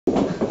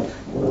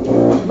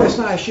Last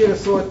night I shared a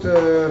thought.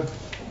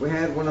 We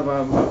had one of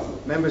our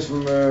members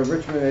from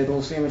Richmond, a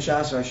little Seaman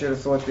Shasa. I shared a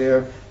thought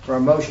there for our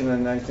motion,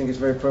 and I think it's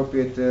very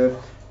appropriate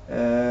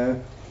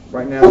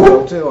right now as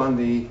well too on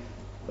the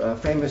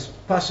famous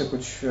pasuk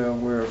which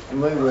we're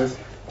familiar with,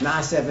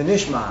 Naaseh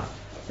v'nishma.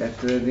 At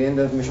the end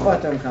of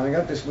Mishpatim coming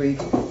up this week,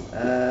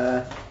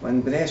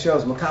 when Bnei Yisrael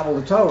is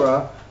makabel the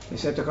Torah, they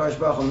said to Kadosh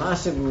Baruch Hu,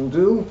 Naaseh, we will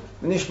do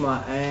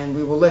v'nishma, and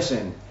we will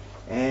listen.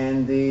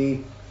 And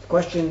the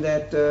question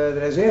that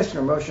is asked,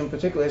 or Moshe in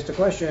particular asked the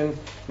question,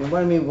 what do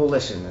you mean we'll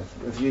listen?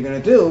 If you're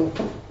going to do,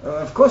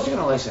 of course you're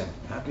going to listen.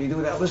 How can you do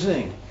without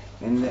listening?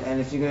 And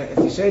if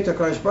you say to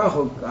Kadosh Baruch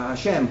Hu,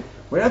 Hashem,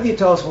 whatever you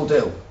tell us we'll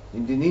do. Do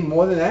you need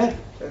more than that?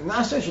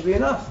 Naaseh should be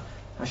enough.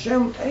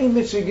 Hashem, any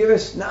mitzvah you give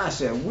us,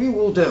 Naaseh, we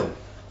will do.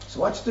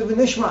 So what's the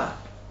v'nishma?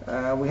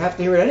 We have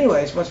to hear it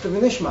anyways. What's the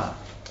v'nishma?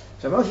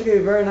 So Moshe gave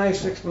a very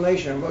nice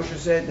explanation. Moshe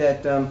said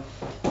that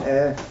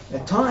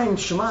at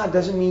times Shema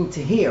doesn't mean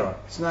to hear.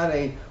 It's not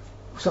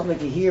something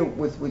to hear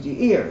with your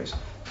ears.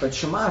 But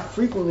Shema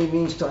frequently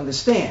means to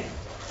understand.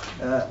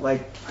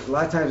 Like a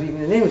lot of times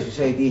even in English we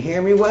say, do you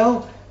hear me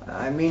well?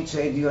 I mean to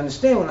say, do you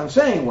understand what I'm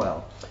saying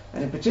well?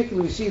 And in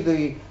particular we see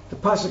the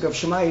pasuk of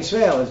Shema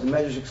Yisrael, as the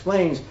Medrash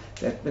explains,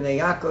 that Bnei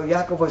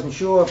Yaakov wasn't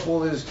sure if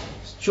all his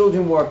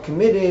children were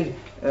committed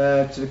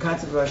to the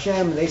concept of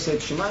Hashem, and they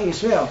said Shema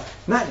Yisrael,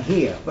 not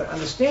here, but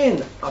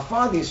understand our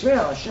Father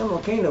Yisrael, Hashem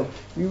Elokeinu.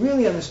 We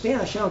really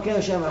understand Hashem Elokeinu,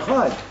 Hashem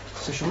Echad.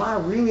 So Shema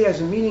really has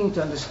a meaning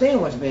to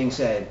understand what's being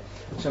said.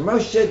 So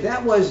Moshe said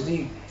that was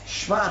the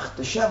shvach,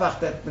 the shavach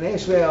that Bnei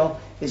Yisrael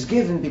is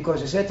given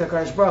because they said to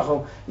Kadosh Baruch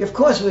Hu, of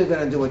course we're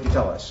going to do what you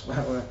tell us.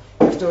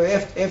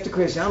 After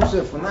Kriyas Yam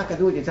Suf, we're not going to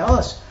do what you tell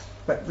us.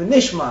 But the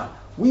nishma,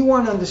 we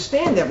want to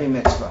understand every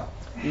mitzvah.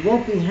 We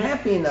won't be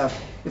happy enough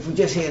if we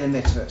just hear the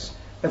mitzvahs,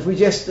 if we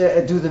just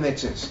do the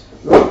mitzvahs.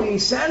 We won't be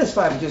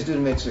satisfied if we just do the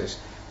mitzvahs.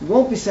 We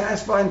won't be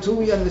satisfied until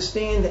we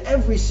understand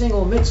every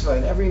single mitzvah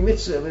and every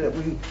mitzvah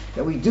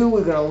that we do.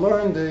 We're going to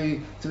learn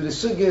through the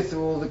sugya,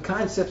 through all the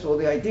concepts, all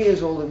the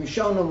ideas, all the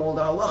rishonim, all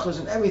the halachas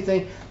and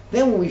everything.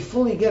 Then when we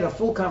fully get a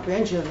full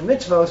comprehension of the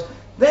mitzvahs,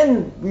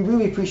 then we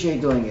really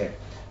appreciate doing it.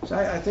 So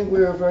I think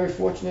we are very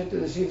fortunate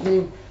this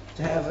evening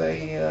to have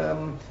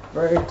a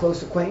very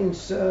close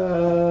acquaintance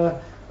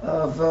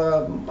of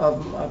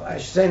I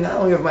should say not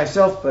only of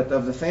myself but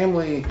of the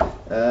family,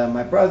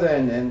 my brother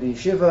and the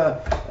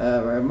yeshiva,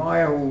 Rabbi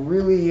Meyer, who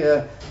really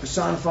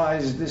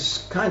personifies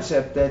this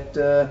concept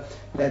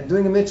that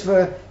doing a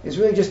mitzvah is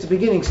really just the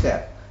beginning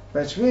step.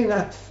 But it's really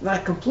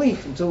not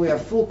complete until we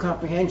have full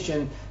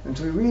comprehension,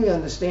 until we really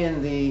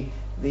understand the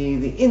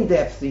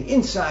in-depth, the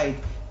insight,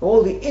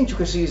 all the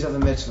intricacies of the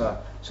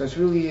mitzvah. So it's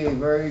really a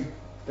very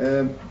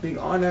big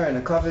honor and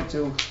a kavod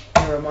to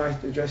hear Amar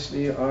address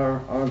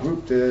our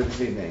group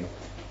this evening.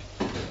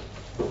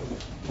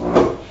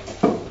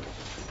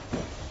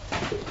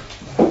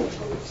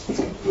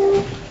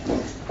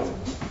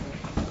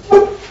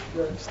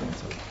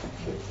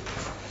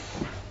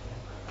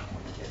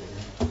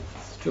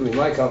 It's truly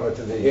my kavod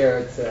to be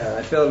here.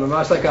 I feel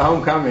much like a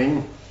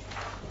homecoming.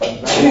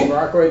 Back in the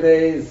Rockaway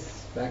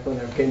days, back when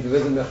I came to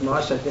visit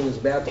Mechmash, I think it was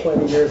about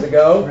 20 years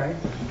ago. Right.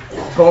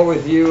 Taught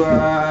with you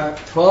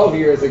 12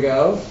 years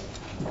ago.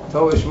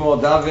 Taught with Shmuel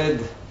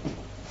David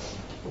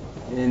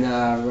in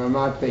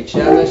Ramat Beit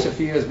Shemesh a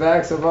few years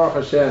back. So Baruch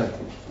Hashem,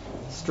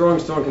 strong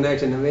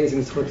connection. Amazing,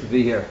 it's good to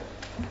be here.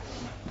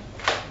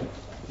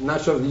 I'm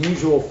not sure of the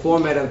usual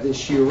format of the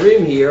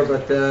shiurim here,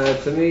 but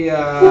to me,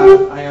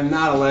 I am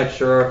not a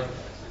lecturer.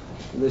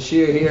 The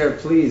shiur here,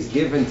 please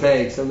give and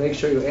take. So make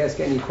sure you ask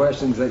any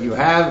questions that you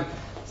have,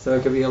 so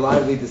it could be a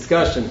lively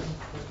discussion.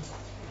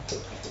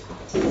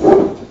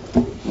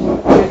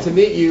 Good to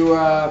meet you,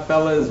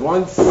 fellas,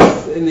 once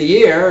in the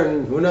year,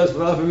 and who knows if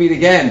we'll ever meet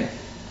again.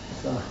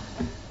 So,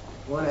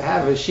 I want to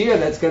have a shiur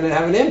that's going to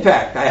have an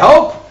impact, I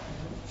hope,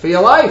 for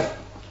your life.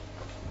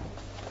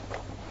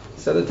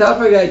 So the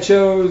topic I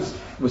chose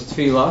was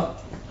Tefilla.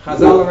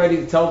 Chazal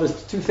already told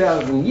us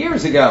 2,000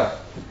 years ago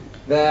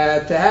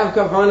that to have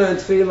kavanah and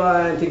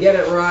Tefilla and to get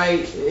it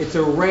right, it's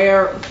a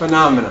rare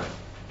phenomenon.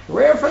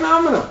 Rare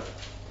phenomenon.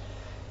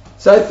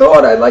 So I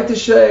thought I'd like to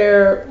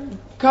share a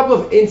couple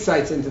of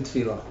insights into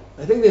Tefillah.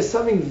 I think there's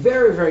something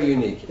very, very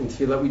unique in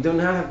Tefillah we do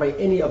not have by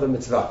any other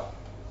mitzvah.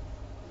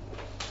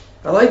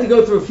 I'd like to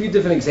go through a few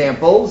different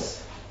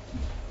examples,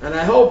 and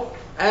I hope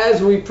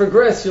as we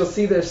progress you'll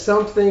see there's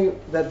something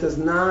that does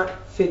not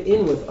fit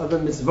in with other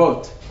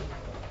mitzvot.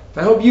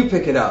 I hope you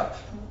pick it up.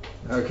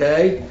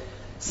 Okay?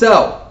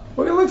 So,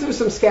 we're going to look through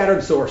some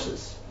scattered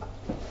sources.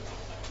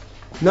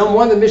 Number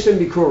one, the Mishnah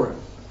Bikurim.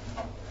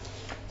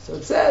 So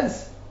it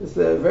says, it's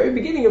the very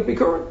beginning of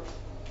Bikurim.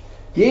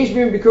 Yesh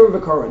b'im Bikurim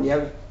v'korin. You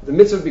have the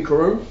mitzvah of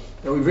Bikurim,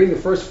 and we bring the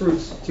first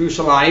fruits to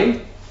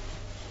Yerushalayim.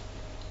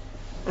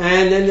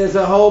 And then there's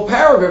a whole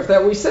paragraph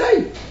that we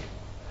say.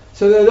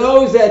 So there are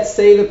those that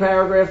say the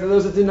paragraph, and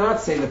those that do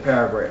not say the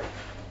paragraph.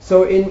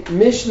 So in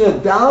Mishnah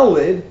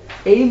Dalid,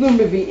 Elu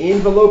Mevi'in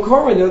v'lo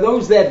korin. There are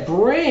those that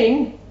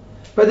bring,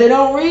 but they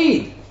don't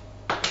read.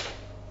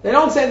 They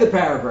don't say the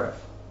paragraph.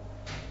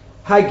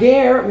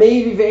 Hager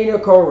maybe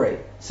veina kore.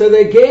 So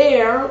the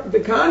ger, the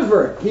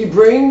convert, he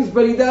brings,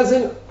 but he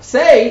doesn't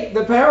say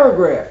the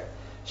paragraph.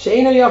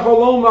 She'eno yachol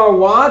lomar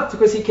what?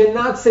 Because he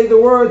cannot say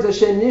the words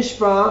Asher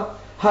nishba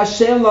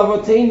Hashem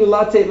lavoteinu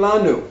latet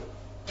lanu.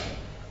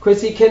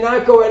 Because he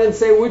cannot go ahead and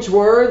say which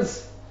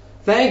words?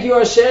 Thank you,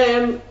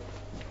 Hashem,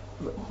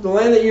 the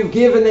land that you've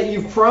given, that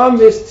you've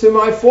promised to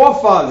my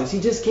forefathers. He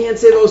just can't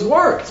say those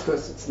words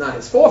because it's not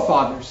his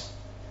forefathers.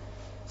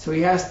 So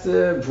he has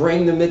to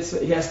bring the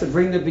mitzvah, he has to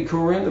bring the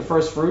bikurim, the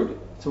first fruit.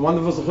 It's a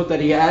wonderful zechut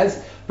that he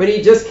has, but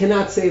he just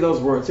cannot say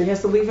those words. So he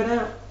has to leave it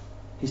out.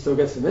 He still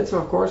gets the mitzvah,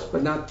 of course,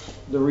 but not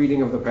the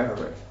reading of the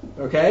paragraph.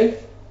 Okay?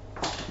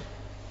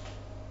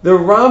 The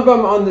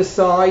Rambam on the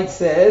side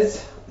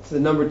says, it's the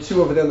number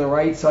 2 over there on the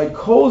right side,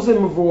 Kol ze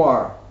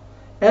mevuar.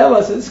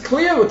 Ella says, it's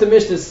clear what the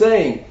Mishnah is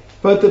saying,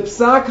 but the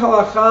Psak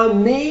Halacha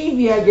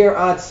maybe Hager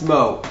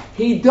Atzmo.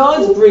 He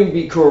does bring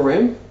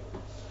Bikurim.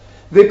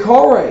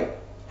 Vikore.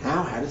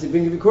 How does he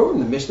bring the Bikurim?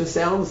 The Mishnah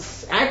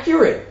sounds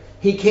accurate.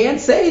 He can't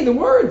say the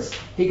words.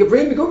 He can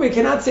bring Bikurim, but he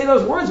cannot say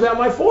those words about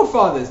my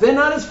forefathers. They're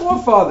not his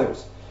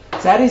forefathers.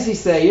 So how does he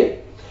say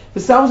it?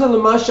 Because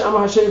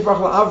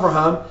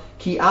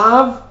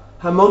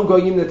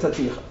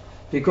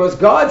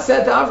God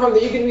said to Avraham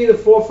that you're going to be the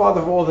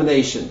forefather of all the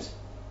nations.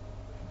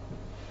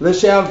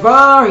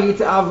 L'shavar hi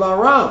ta'av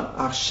la'aram.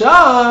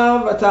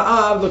 Achshav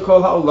ta'av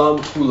l'kol ha'olam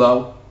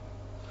kulo.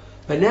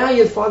 But now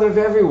you're the father of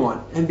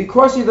everyone. And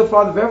because you're the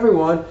father of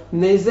everyone,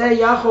 nezeh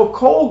yachol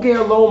kol ger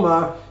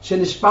lomar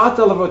shenishpata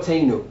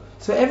lavoteinu.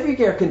 So every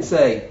ger can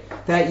say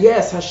that,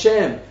 yes,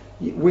 Hashem,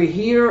 we're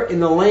here in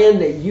the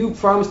land that you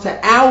promised to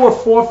our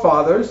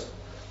forefathers.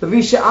 Because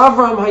he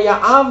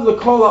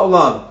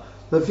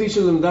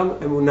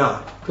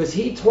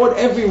taught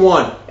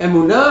everyone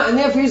emunah, and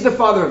therefore he's the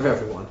father of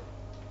everyone.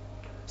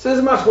 So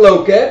there's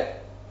machloket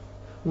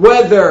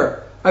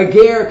whether a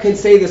ger can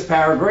say this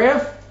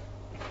paragraph,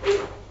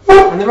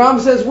 and the Rambam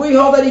says we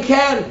hold that he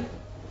can,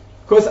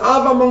 because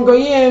Av Amon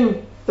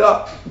Goyim,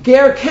 the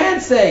ger can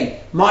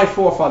say my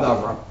forefather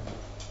Avram.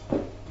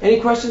 Any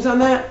questions on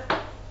that?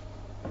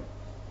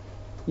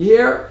 You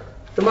hear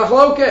the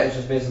machloket? It's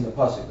just based on the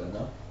pasuk, then,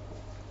 no?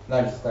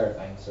 Not just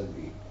clarifying. So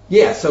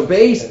so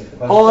based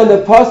on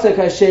the pasuk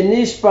Hashem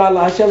nishba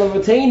Hashem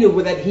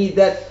avotenu,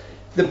 that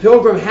the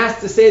pilgrim has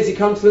to say as he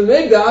comes to the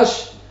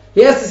Migdash,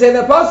 he has to say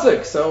that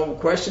pasuk. So the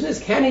question is,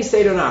 can he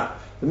say it or not?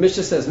 The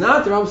Mishnah says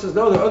not. The Rambam says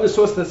no. There are other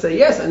sources that say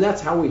yes, and that's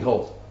how we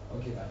hold.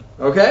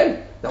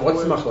 Okay. Now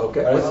what's the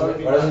machloket?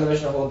 Why doesn't the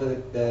Mishnah hold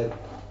that?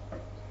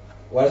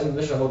 Why doesn't the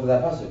Mishnah hold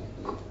that pasuk?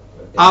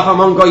 Av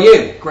Amon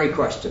Goyim. Great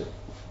question.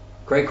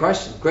 Great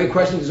question. Great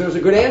question deserves a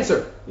good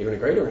answer. Even a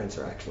greater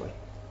answer, actually.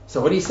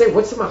 So what do you say?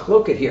 What's the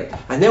machloket here?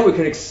 And then we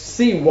can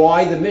see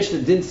why the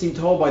Mishnah didn't seem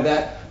to hold by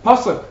that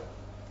pasuk.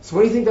 So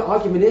what do you think the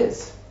argument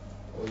is?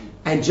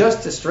 And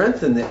just to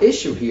strengthen the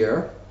issue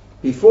here,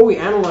 before we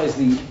analyze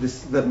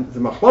the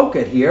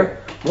machloket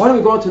here, why don't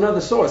we go on to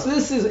another source?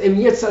 This is Im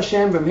Yitz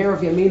Hashem V'Meherav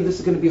Yamin. This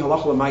is going to be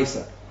halacha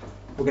l'maisa.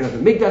 We're going to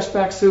have the Migdash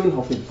back soon,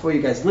 hopefully before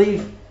you guys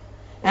leave.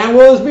 And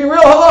will this be a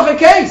real halacha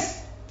case?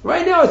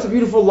 Right now it's a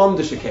beautiful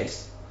lamdisha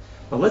case.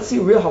 But let's see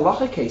a real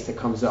halacha case that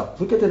comes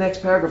up. Look at the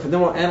next paragraph and then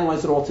we'll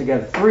analyze it all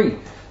together. 3.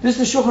 This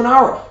is the Shulchan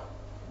Aruch.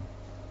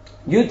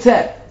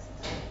 Yutet.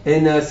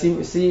 In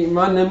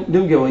Siman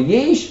Numgil.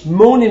 Yesh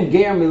monim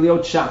ger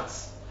miliot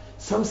shatz.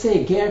 Some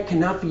say a ger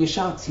cannot be a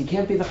shatz. He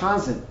can't be the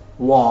chazan.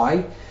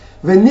 Why?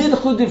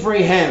 V'nidchu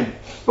divreihem.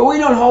 But we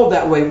don't hold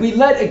that way. We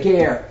let a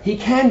ger. He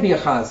can be a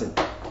chazan.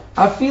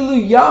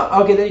 Afilu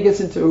ya. Okay, then he gets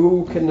into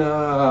who can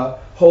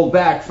hold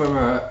back from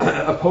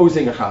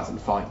opposing a chazan.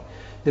 Fine.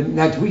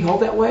 Now, do we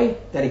hold that way?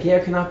 That a ger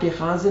cannot be a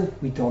chazan?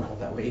 We don't hold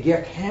that way. A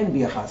ger can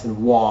be a chazan.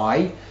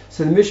 Why?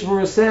 So the Mishnah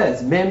Berurah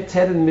says, Mem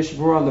Ted and the Mishnah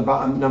Berurah on the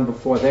bottom, number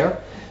 4 there.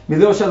 He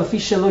can't say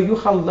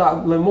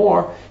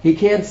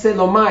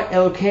Lomar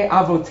Elokei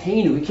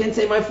Avotenu. He can't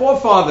say my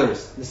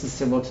forefathers. This is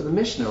similar to the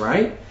Mishnah,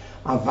 right?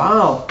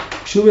 Aval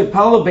Shumit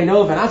Palo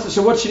Beinol Vanasa.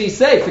 So what should he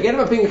say? Forget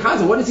about being a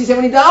chazan. What does he say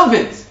when he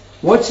davens?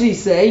 What should he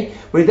say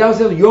when he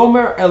davens?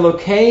 Yomer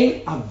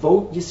Elokei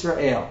Avot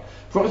Yisrael.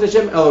 Baruch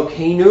Hashem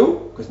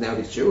Elokeinu, because now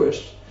he's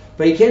Jewish,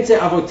 but he can't say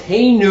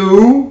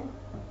Avotenu,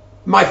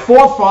 my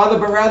forefather,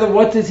 but rather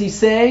what does he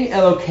say?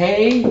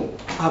 Elokei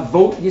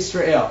Avot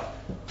Yisrael.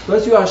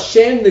 Bless you,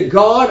 Hashem, the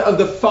God of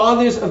the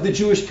fathers of the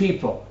Jewish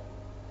people.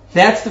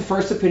 That's the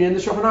first opinion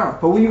of the Shulchan Aruch.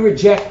 But we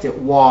reject it.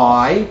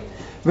 Why?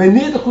 We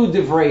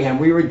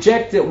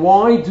reject it.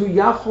 Why? Do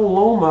Yachol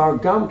Lomar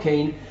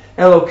Gamkein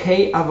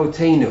Elokei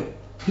Avotenu.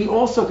 He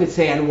also could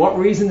say, and what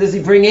reason does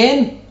he bring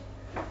in?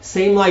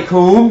 Same like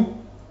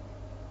whom?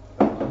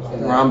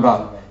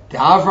 Rambam. The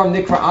Avram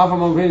Nikra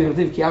Avram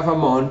Avrim Ki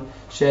Avramon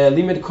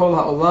She'limed Kol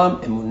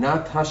Ha'olam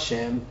Emunat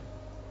Hashem.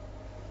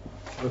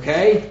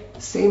 Okay?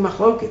 Same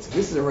machlokets.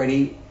 This is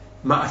already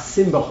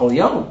Ma'asim B'chol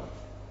Yom.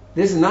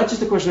 This is not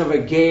just a question of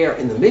a ger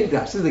in the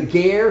Migdash. This is a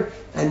ger,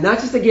 and not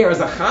just a ger as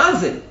a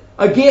chazan.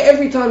 A ger,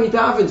 every time he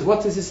davens,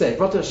 what does he say?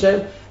 Baruch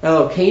Hashem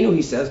Elokeinu,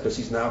 he says, because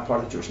he's now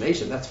part of the Jewish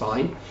nation, that's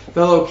fine.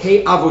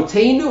 Elokei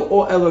Avotenu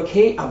or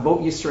Elokei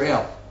Avot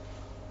Yisrael.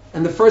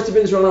 And the first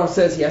opinion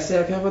says, yes,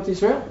 say Avot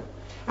Yisrael.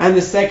 And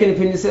the second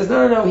opinion says,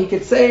 no, he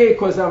could say it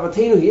because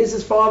Avotenu, he is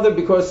his father,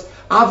 because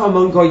Av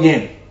among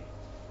Goyim.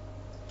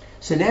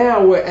 So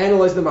now we're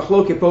analyzing the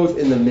Machloket both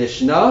in the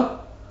Mishnah,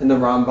 in the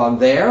Rambam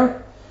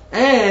there,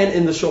 and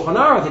in the Shulchan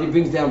Aruch that he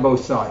brings down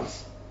both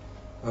sides.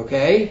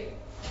 Okay?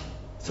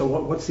 So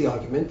what's the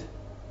argument?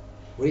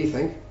 What do you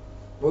think?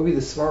 What would be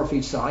the svara of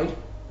each side?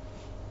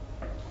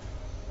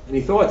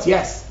 Any thoughts?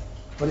 Yes.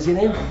 What is your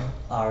name?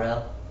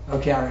 Ariel.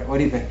 Okay, Ariel. What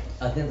do you think?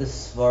 I think the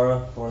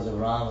svara for the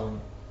Rambam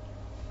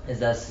is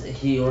that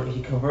he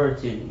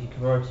converted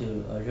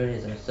to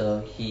Judaism, so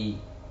he's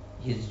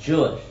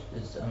Jewish.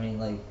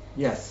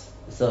 Yes.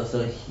 So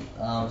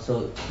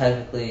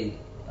technically,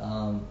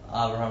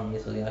 Abraham,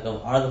 Yitzchak, and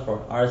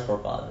Yaakov are his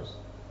forefathers,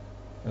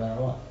 no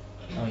matter what.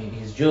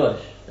 He's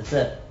Jewish. That's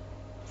it.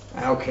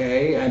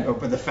 Okay,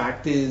 but the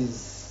fact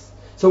is,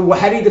 so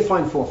how do you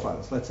define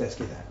forefathers? Let's ask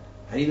you that.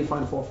 How do you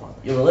define a forefather?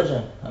 Your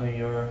religion.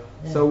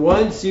 So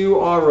once you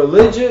are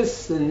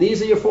religious, then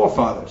these are your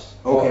forefathers.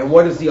 Okay, and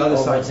what does the other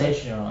side say? What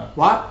nation you're on.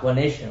 What? What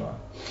nation you're on.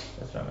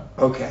 That's what I meant.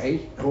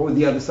 Okay, and what would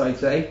the other side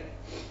say?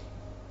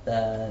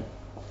 That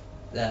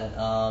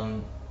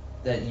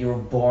you were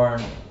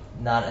born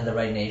not in the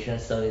right nation,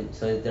 so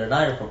they're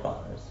not your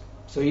forefathers.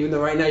 So even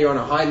though right now you're on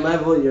a high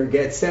level, you're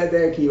get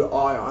tzedek, you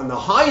are on the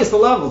highest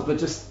of levels, but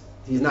just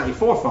he's not your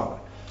forefather.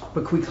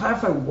 But can we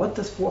clarify, what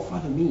does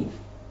forefather mean?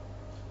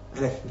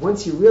 And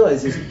once you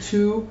realize there's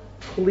two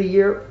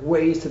clear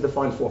ways to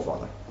define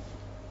forefather.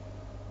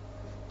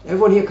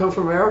 Everyone here come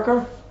from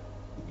America?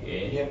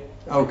 Yeah.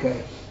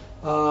 Okay.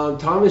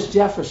 Thomas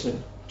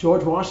Jefferson,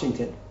 George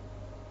Washington,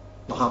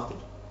 Muhammad.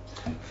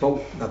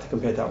 Well, not to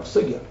compare that with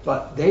Sugya,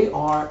 but they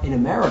are in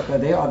America.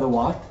 They are the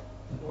what?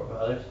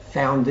 Forefathers.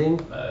 Founding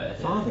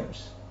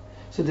fathers.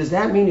 So does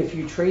that mean if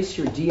you trace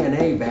your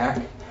DNA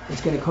back,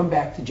 it's going to come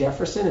back to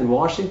Jefferson and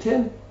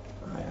Washington?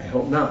 I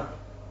hope not.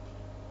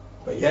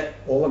 But yet,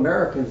 all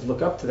Americans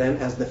look up to them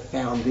as the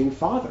founding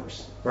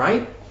fathers,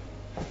 right?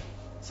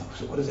 So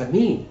what does that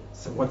mean?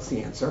 So what's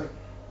the answer?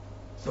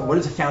 So what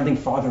does a founding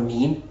father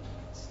mean?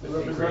 They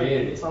represent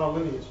it. It's not a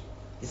lineage.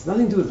 It's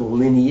nothing to do with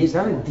lineage. It's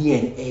not a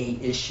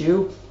DNA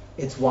issue.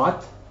 It's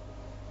what?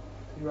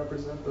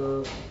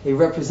 They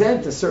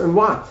represent a certain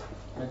what?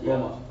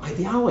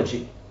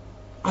 Ideology.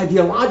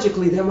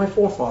 Ideologically, they're my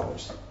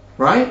forefathers,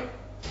 right?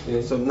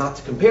 Yeah. So not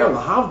to compare the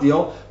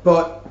Havdil,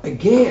 but a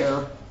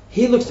Ger,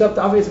 he looks up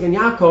to Avraham and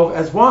Yaakov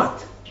as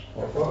what?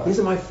 These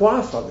are my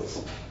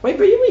forefathers. Wait,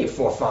 but you mean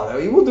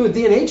forefather? You will do a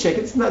DNA check.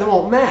 It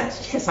won't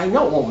match. Yes, I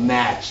know it won't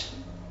match.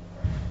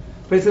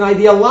 But it's an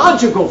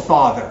ideological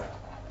father.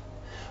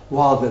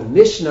 While the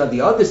Mishnah,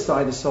 the other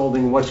side, is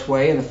holding which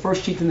way, and the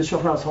first sheet in the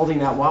Shulchan is holding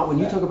that what? When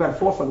you talk about a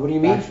forefather, what do you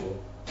mean? Actual.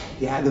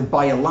 Yeah, the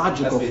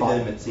biological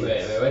father. Wait, what difference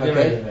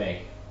does it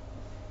make?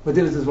 What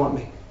difference does what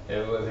make?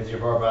 If it's your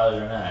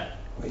forefathers or not?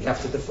 Well, you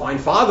have to define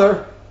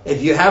father.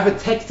 If you have a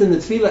text in the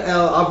Tefilla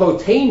El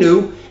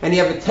Avotenu, and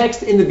you have a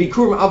text in the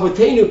Bikurim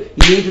Avotenu,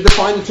 you need to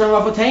define the term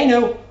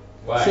Avotenu.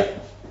 Why?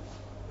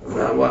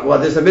 Well,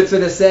 there's a mitzvah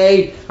to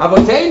say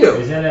Avotenu.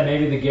 Isn't that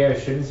maybe the Ger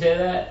shouldn't say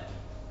that?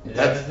 Is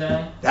that what it's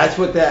saying? That's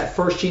what that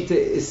first sheet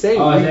is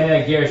saying. Oh, it's saying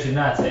that Ger should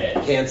not say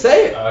it. Can't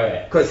say it.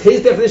 Okay. Because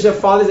his definition of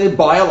father is a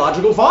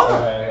biological father.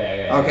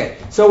 Okay.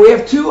 So we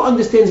have two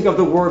understandings of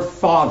the word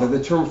father,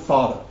 the term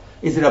father.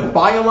 Is it a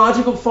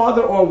biological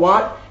father or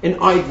what?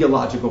 An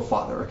ideological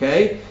father,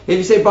 okay? If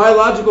you say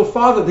biological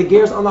father, the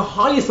Ger's on the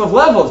highest of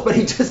levels, but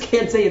he just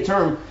can't say a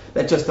term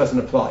that just doesn't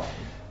apply.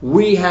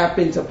 We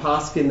happen to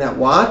paskin that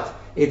what?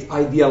 It's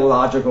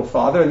ideological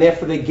father, and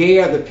therefore the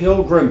Ger, the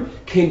pilgrim,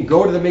 can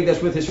go to the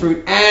Migdal with his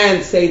fruit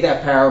and say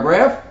that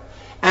paragraph.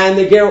 And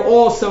the Ger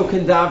also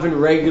can daven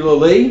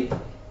regularly.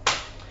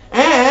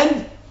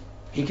 And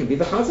he can be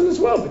the Chazan as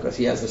well, because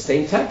he has the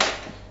same text.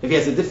 If he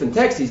has a different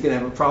text, he's going to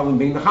have a problem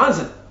being the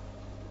Chazan.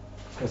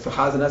 Because the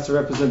Chazan has to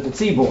represent the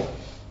Tzibur.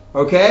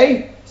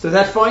 Okay? So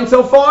that's fine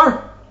so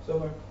far? So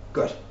far.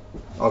 Good.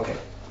 Okay.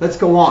 Let's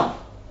go on.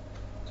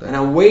 And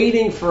I'm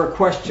waiting for a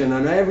question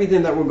on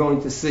everything that we're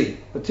going to see.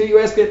 But till you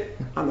ask it,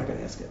 I'm not going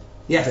to ask it.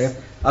 Yes? Okay.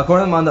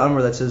 According to the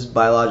Amr that says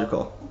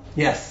biological,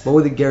 yes. What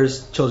would the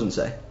Ger's children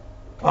say?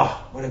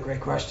 Oh, what a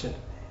great question.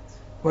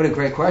 What a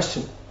great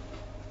question.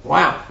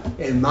 Wow.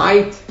 It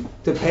might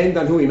depend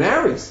on who he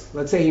marries.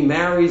 Let's say he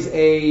marries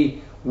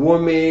a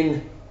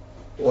woman,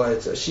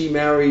 or she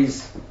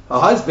marries a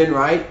husband,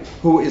 right,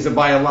 who is a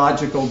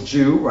biological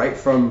Jew, right,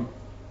 from...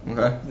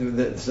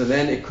 Okay. So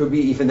then it could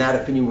be, even that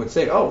opinion would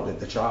say, oh, that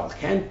the child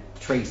can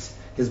trace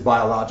his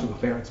biological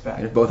parents back.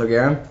 And if both are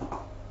Gerim?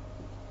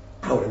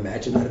 I would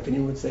imagine that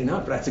opinion would say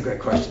not, but that's a great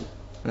question.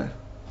 Yeah.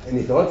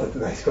 Any thoughts? That's a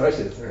nice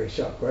question. It's a very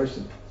sharp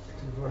question.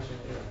 It's a good question,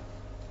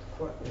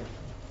 yeah.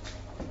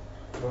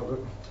 Well, it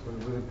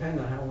would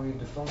depend on how we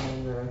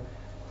define the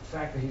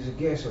fact that he's a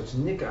ger, so it's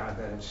nikah,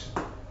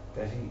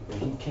 that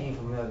he came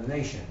from another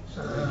nation,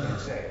 so we can't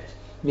say it.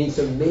 Means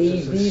so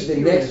maybe the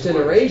next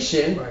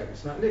generation. Right,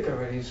 it's not nikah,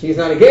 but he's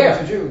not a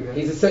ger. He's a Jew.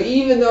 Yeah. So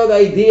even though the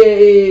idea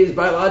is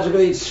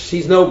biologically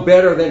he's no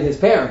better than his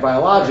parent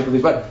biologically,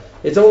 but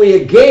it's only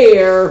a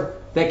ger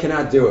that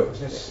cannot do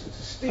it. It's a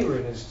steer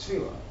in his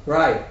tefillah.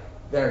 Right.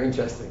 Very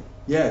interesting.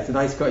 Yeah, it's a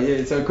nice question.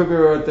 Yeah, so it could be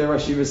what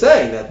Rashi was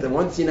saying, that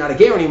once you're not a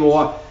ger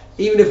anymore,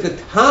 even if the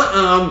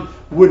ta'am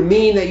would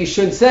mean that you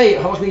shouldn't say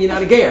it, hopefully you're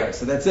not a ger.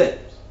 So that's it.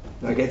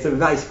 Okay, it's a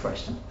nice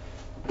question.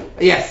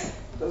 Yes?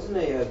 Doesn't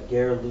a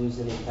ger lose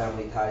any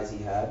family ties he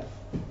had?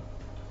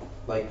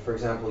 Like, for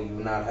example, you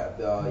would not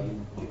have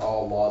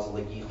all laws of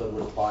like yichud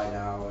would apply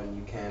now, and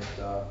you can't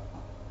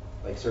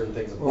like certain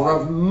things apply. Well,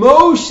 Rav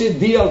Moshe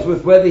deals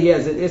with whether he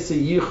has an issa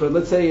yichud.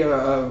 Let's say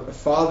a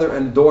father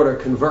and daughter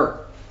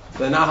convert. So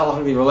they're not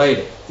halachically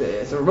related.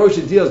 So Rav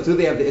Moshe deals, do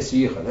they have the issa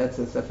yichud? That's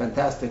a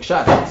fantastic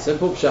shot. It's a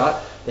simple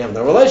shot. They have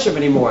no relationship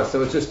anymore,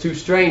 so it's just two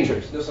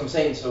strangers. That's what I'm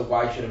saying. So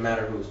why should it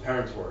matter who his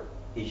parents were?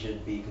 He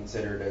should be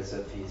considered as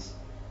if he's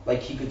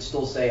like he could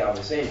still say I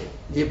was saying.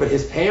 Yeah, but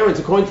his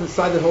parents, according to the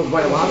side that holds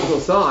biological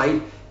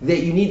side,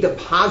 that you need the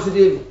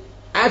positive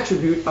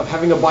attribute of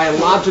having a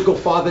biological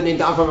father named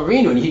Avraham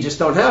Avinu, and he just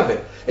don't have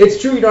it.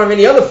 It's true you don't have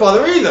any other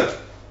father either.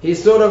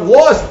 He's sort of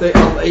lost,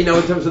 in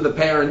terms of the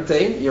parent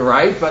thing. You're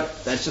right,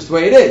 but that's just the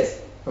way it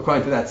is,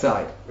 according to that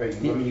side. Right. I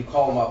mean, you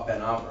call him up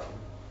Ben Avram.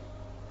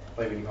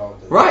 Like when you call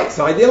him. Right.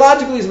 So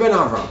ideologically, he's Ben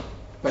Avram,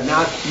 but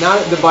not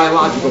the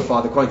biological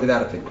father, according to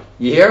that opinion.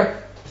 You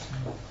hear?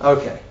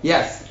 Okay.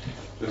 Yes.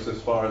 Just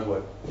as far as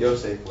what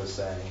Yosef was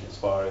saying, as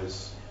far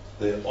as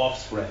the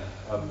offspring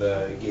of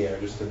the ger,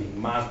 just to be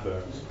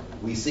masber,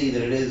 we see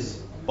that it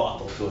is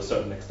bottled to a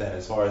certain extent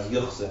as far as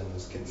yuchsin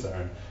is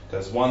concerned.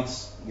 Because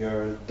once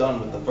you're done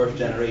with the first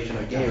generation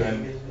of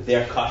gerim,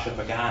 they're kasha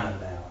v'ganim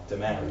now to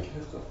marry.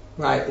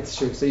 Right, it's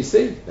true. So you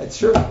see, that's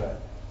true.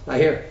 I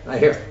hear.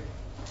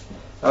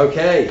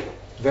 Okay,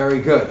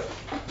 very good.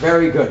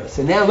 Very good.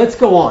 So now let's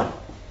go on.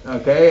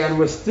 Okay, and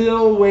we're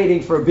still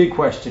waiting for a big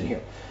question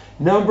here.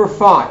 Number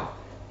 5.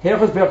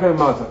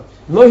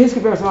 לא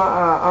הזכיר פרס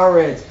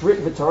הארץ, ברית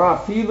ותורה,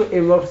 אפילו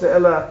אם לא חסר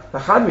אלא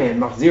אחד מהם,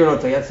 מחזיר לו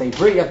את היצא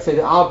ברית, יצא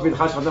לאב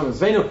ולחש חדם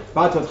בזבנו,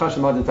 ועד תותך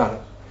שמד אותנו.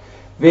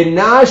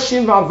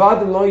 ונשים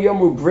ועבדים לא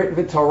יאמרו ברית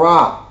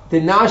ותורה,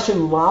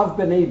 דנשים לאו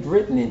בני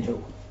ברית נינהו.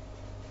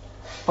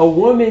 A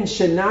woman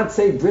should not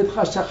say brit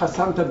chasha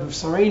chasamta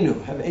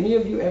b'sarenu. Have any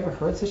of you ever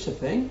heard such a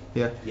thing?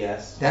 Yeah.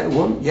 Yes. That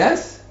woman,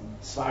 yes?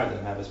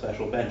 Svardim have a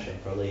special benching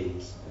for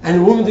ladies.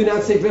 And a woman do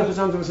not say brit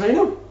chasamta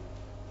b'sarenu?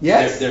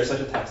 Yes. There's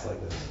such a text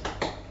like this.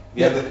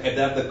 If they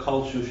have the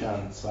Kol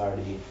Shushan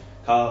Svardi,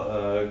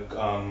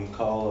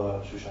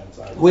 Kol Shushan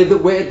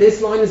Svardi. Where this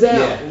line is out.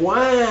 Yeah.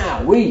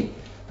 Wow,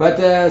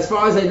 But as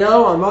far as I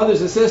know, our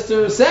mothers and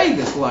sisters say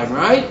this line,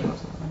 right?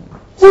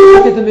 So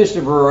look at the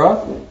Mishnah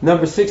Berurah,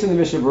 number 6 in the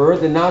Mishnah Berurah,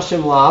 the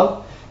Nashim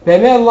Lav.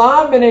 באמת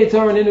לאו בני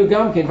תורה ננו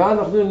גם כן, ועד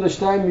אנחנו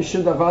לשתיים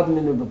משום דבר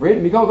ננו בברית,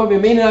 מכל כל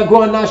במין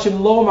הגוע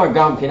נשים לא אומר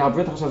גם כן,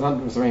 הברית חשבתנו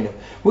בבשרנו.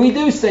 We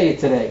do say it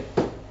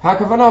today.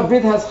 הכוונה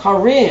ברית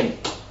הזכרים,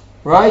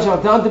 right?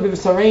 שעתנת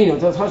בבשרנו,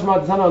 תשמע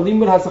תתנו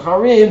לימוד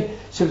הזכרים,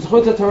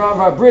 שבזכות התורה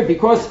והברית,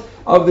 because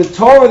of the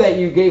Torah that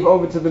you gave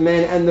over to the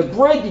men, and the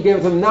bread you gave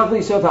to them, not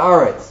לישאות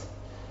הארץ.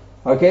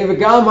 Okay,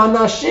 וגם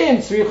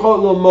הנשים צריכות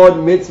ללמוד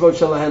מצוות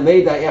שלהן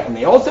לידע איך, and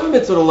they also have a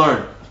mitzvah to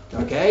learn.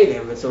 Okay, they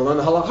have a mitzvah to learn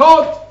the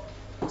halachot.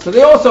 So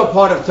they're also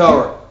part of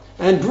Torah.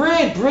 And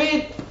Brit,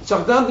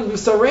 Shachdantim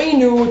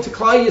B'Sarenu, to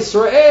Klal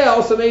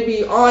Yisrael, so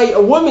maybe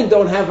a woman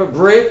don't have a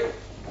Brit,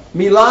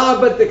 Milah,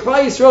 but the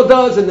Klal Yisrael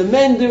does, and the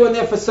men do, and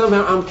therefore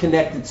somehow I'm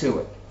connected to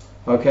it.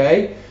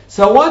 Okay?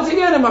 So once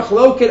again, a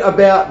machloket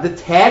about the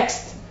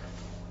text.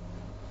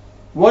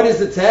 What is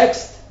the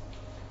text?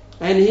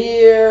 And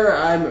here,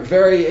 I'm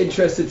very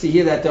interested to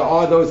hear that there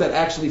are those that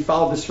actually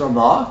follow this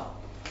Ramah.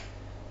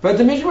 But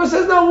the Mishnah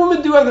says, no,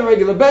 women do have the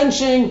regular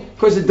benching,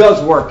 because it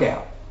does work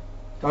out.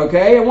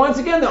 Okay, and once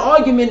again, the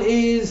argument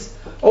is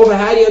over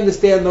how do you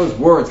understand those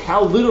words?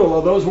 How literal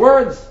are those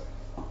words?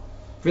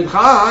 If you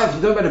talk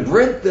about a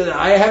Brit,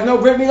 I have no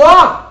Brit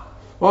Milah.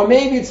 Or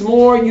maybe it's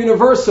more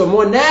universal,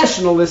 more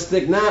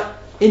nationalistic, not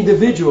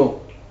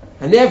individual.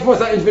 And therefore,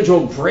 it's not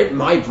individual Brit,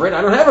 my Brit.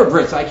 I don't have a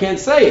Brit, so I can't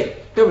say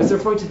it. No, it's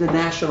referring to the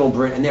national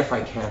Brit, and therefore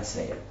I can't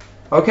say it.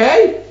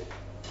 Okay?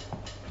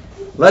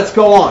 Let's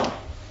go on.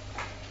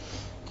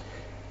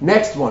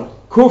 Next one.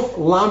 Kuf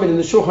Lamed in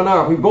the Shulchan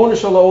Aruch. Ribbono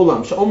shel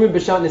haolam she'omrim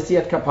b'shat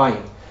nesiyat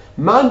kapayim.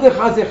 Man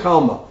dechazeh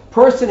chalma.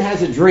 Person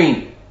has a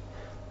dream.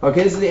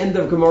 Okay, this is the end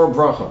of Gemara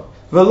Bracha.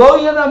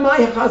 V'lo yada ma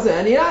yechazeh.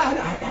 And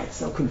it's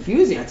so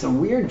confusing. It's a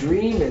weird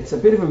dream. It's a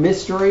bit of a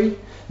mystery.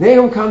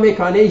 Nehum kamei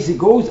kanei. He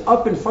goes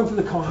up in front of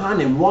the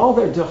Kohanim while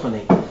they're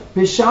duchening.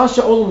 B'shah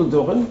she'olam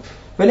duchen.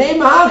 V'nei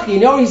ma'achi. You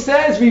know what he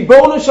says?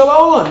 Ribbono shel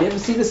haolam. You ever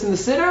see this in the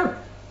Siddur?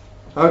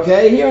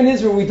 Okay, here in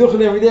Israel we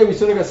duchen every day. We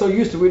sort of got so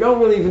used to it. We don't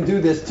really even do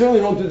this.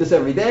 Certainly don't do this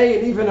every day.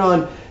 And even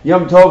on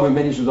Yom Tov,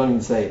 many Jews don't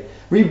even say it.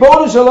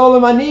 Ribbono shel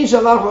haolam ani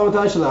shalach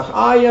l'avotai shalach.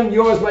 I am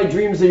yours, my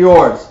dreams are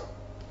yours.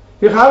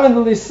 And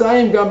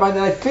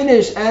I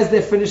finish as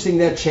they're finishing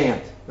that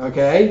chant.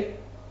 Okay?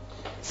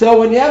 So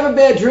when you have a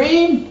bad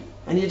dream,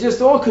 and you're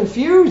just all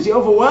confused, you're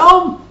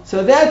overwhelmed,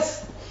 so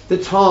that's the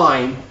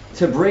time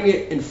to bring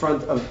it in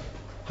front of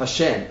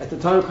Hashem. At the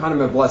time of Kohanim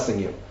are blessing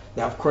you.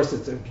 Now, of course,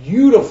 it's a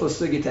beautiful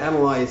sugya to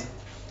analyze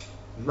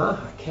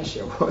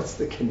What's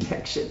the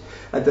connection?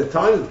 At the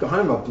time of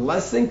Kohanim are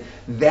blessing,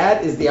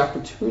 that is the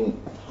opportune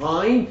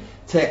time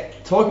to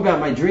talk about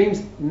my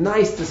dreams.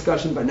 Nice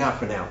discussion, but not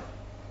for now.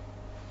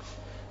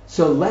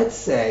 So let's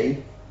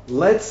say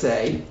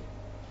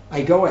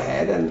I go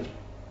ahead and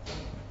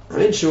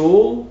I'm in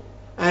shul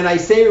and I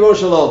say Rosh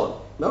Shalom.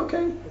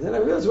 Okay, and then I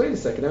realize, wait a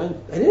second, I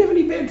didn't have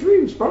any bad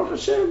dreams. Baruch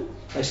Hashem.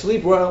 I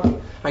sleep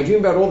well. I dream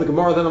about all the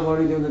Gemara that I'm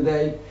learning during the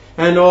day,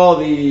 and all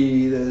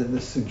the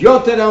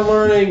sugyot that I'm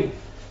learning,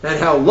 and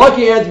how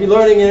lucky I had to be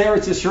learning in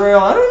Eretz Yisrael.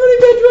 I don't have any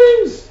bad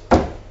dreams.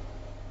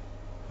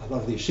 I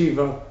love the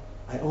yeshiva.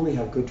 I only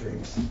have good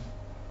dreams.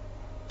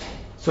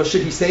 So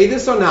should he say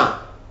this or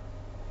not?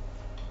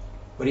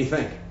 What do you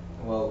think?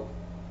 Well,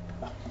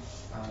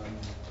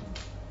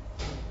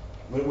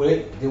 what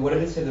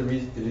did it say? The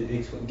reason? Did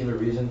it give a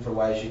reason for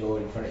why you should go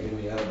in front of you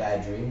when you have a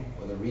bad dream,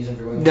 or the reason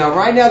for going? Now,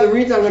 right now, the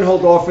reason I'm going to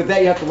hold off with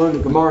that, you have to learn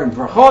the Gemara and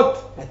Brachot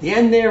at the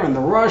end there, and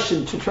the rush,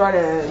 and to try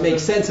to make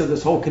sense of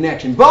this whole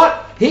connection.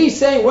 But he's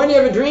saying, when you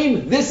have a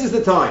dream, this is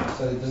the time.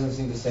 So it doesn't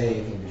seem to say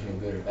anything between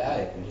good or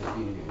bad. It can just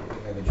be you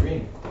have a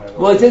dream.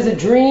 Well, it says a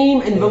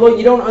dream, and below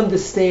you don't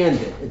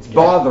understand it. It's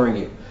bothering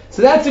you.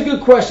 So that's a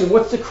good question.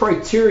 What's the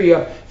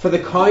criteria for the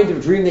kind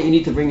of dream that you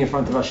need to bring in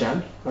front of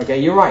Hashem? Okay,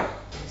 you're right.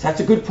 So that's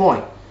a good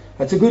point.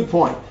 That's a good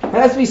point. It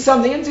has to be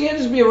something. It can't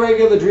just be a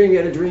regular dream. You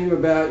had a dream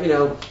about,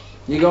 you're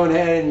going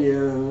ahead and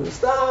you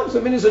stop. So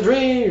I mean, it's a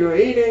dream. You're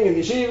eating in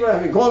yeshiva,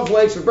 having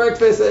cornflakes for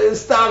breakfast.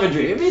 It's stop a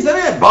dream. It means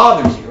that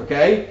bothers you,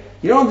 okay?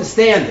 You don't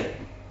understand it.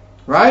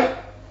 Right?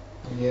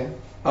 Yeah.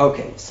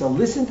 Okay, so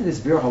listen to this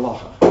Bir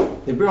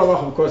Halacha. The Bir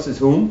Halacha, of course, is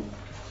whom?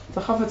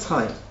 The Chafetz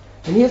Chaim.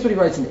 And here's what he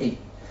writes in 8.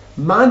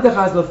 If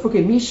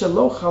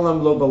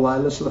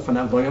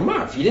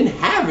you didn't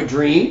have a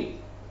dream,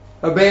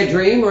 a bad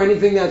dream, or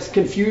anything that's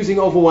confusing,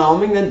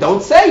 overwhelming, then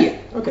don't say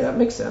it. Okay, that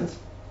makes sense.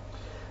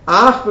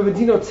 But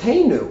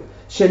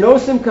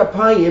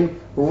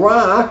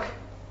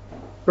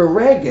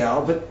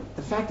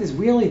the fact is,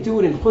 we only do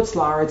it in Chutz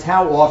La'aretz.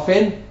 How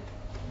often? A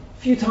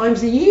few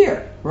times a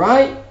year,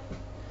 right?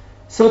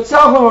 So you should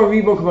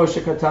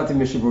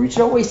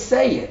always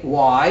say it.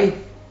 Why?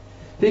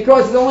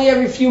 Because it's only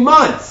every few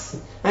months.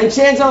 And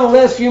chance on the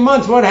last few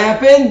months, what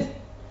happened?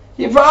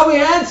 You probably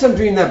had some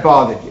dream that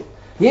bothered you.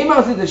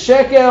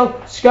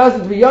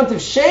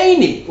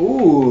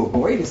 Ooh,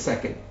 wait a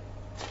second.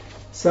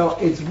 So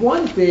it's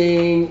one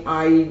thing,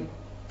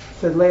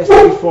 for the last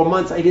 3-4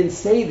 months, I didn't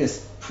say this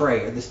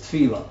prayer, this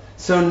tefillah.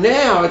 So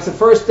now it's the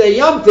first day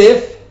Yom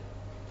Tif,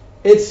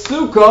 it's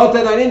Sukkot,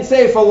 and I didn't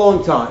say it for a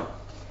long time.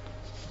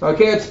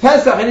 Okay, it's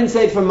Pesach, I didn't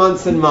say it for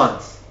months and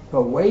months.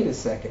 But wait a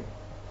second.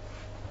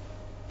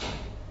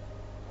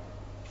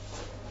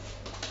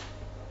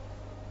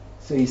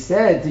 So he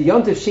said, "The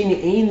Yom Tov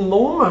Sheni ein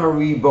lo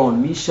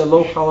maharibon mi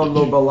shelo chalam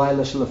lo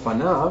balayla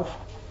shelefanav."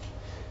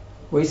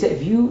 Where he said,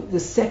 if you the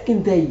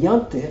second day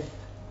Yom Tov,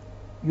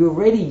 you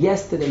already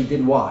yesterday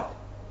did what?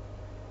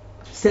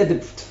 Said the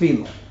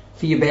tefillah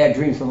for your bad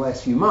dreams for the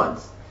last few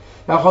months.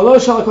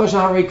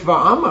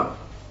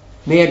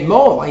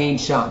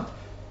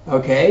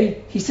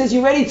 Okay, he says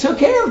you already took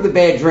care of the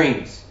bad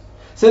dreams.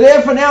 So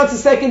therefore now it's the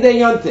second day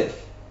Yom Tov,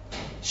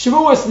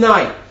 Shavuos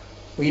night.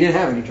 Well, you didn't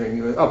have any dream.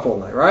 You were up all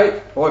night,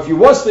 right? Or if you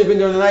were sleeping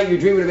during the night, you were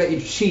dreaming about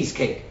your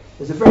cheesecake. It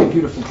was a very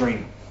beautiful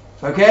dream.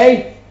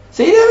 Okay?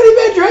 So you didn't have any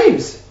bad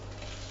dreams.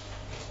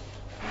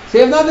 So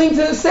you have nothing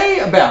to say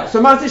about it.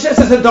 So Master Sheh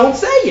says, don't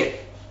say it.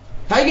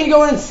 How are you going to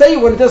go in and say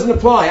it when it doesn't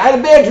apply? I had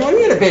a bad dream.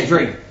 You had a bad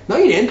dream. No,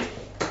 you didn't.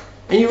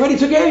 And you already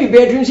took care of your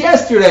bad dreams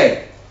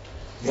yesterday.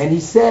 Then he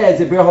says,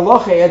 the Bir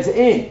Halacha adds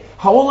in,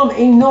 Ha'olam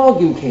ein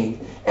nogim kain.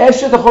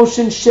 Eshet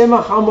ha'choshen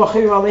shema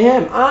ha'machir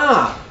alehem.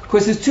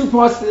 Because there's two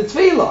parts to the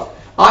tefillah.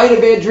 I had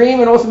a bad dream,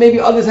 and also maybe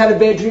others had a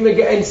bad dream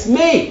against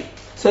me.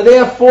 So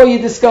therefore, you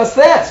discuss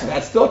that. So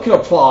that still can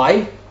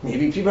apply.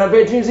 Maybe people have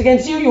bad dreams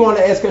against you. You want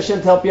to ask Hashem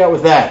to help you out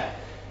with that.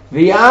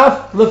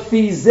 V'yaf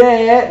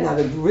lefizeh. Now,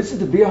 this is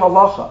the Bir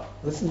Halacha.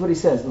 Listen to what he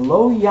says.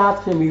 Lo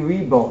yatchem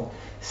miribon.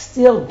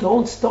 Still,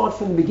 don't start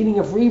from the beginning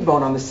of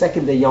Ribon on the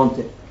second day Yom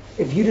Tov.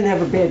 If you didn't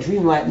have a bad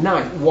dream that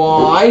night.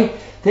 Why?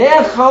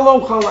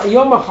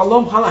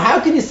 How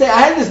can you say,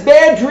 I had this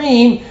bad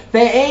dream, I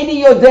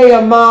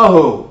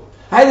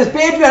had this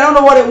bad dream, I don't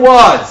know what it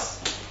was.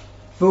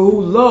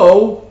 You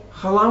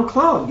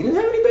didn't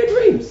have any bad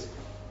dreams.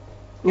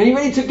 And you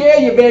already took care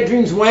of your bad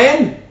dreams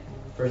when?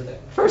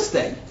 First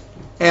day.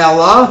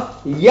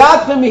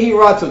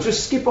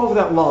 Just skip over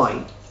that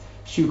line.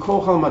 Skip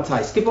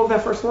over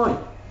that first line.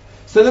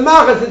 So the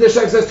Malchus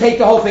says, take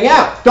the whole thing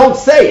out. Don't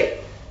say it.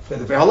 The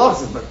Halach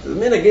says, but the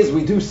minhag is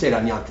we do say it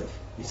on Yom Tov.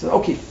 He said,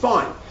 okay,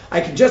 fine. I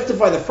can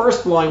justify the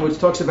first line, which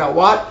talks about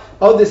what?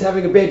 Oh, this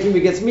having a bad dream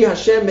against me,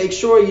 Hashem, make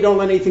sure you don't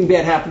let anything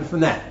bad happen from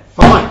that.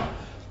 Fine.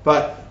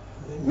 But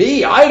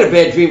me, I had a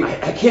bad dream.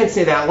 I can't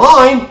say that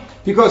line,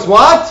 because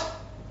what?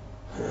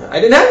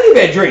 I didn't have any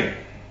bad dream.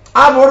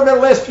 What about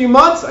the last few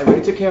months? I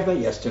already took care of that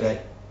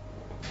yesterday.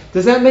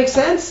 Does that make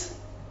sense?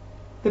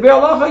 The Bir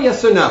Halacha,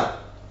 yes or no?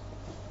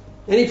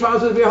 Any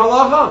problems with the Bir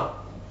Halacha?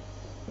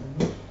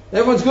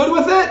 Everyone's good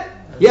with it?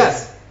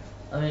 Yes.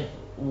 I mean,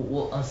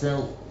 I'm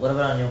saying, what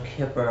about on Yom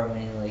Kippur? I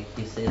mean, like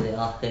you say the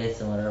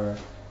Al-Chetz and whatever.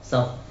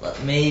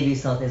 Maybe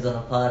something's on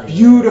a potty.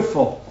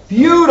 Beautiful,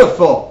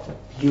 beautiful,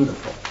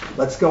 beautiful.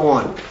 Let's go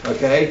on.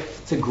 Okay,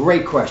 it's a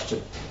great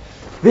question.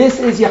 This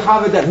is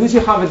Yechavadat. Who's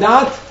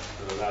Yechavadat?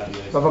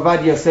 Rav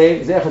Ovadia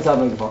Yosef.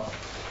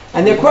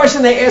 And the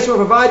question they asked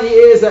Rav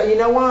Ovadia is that, you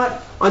know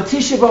what? On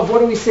Tisha B'Av, what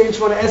do we say in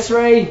Shemona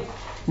Esrei?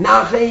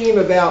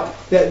 Nachem, about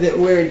that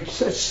we're in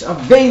such a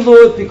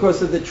veilut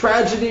because of the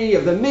tragedy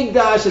of the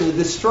Migdash and the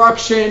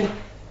destruction.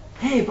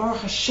 Hey,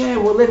 Baruch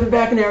Hashem, we're living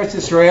back in Eretz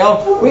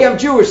Israel. We have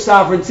Jewish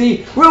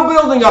sovereignty. We're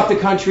building up the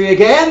country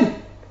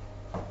again.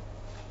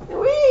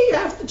 We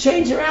have to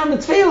change around the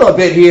Tefilla a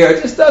bit here.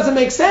 It just doesn't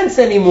make sense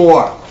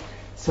anymore.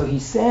 So he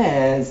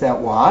says that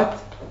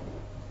what?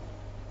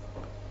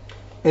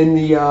 In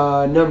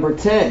the number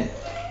 10.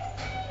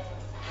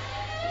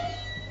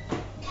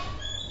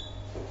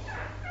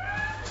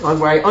 On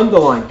where I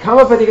underline.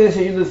 Kama patikah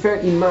sheyud lefer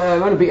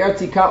imanu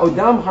be'ertika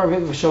odam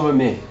harvev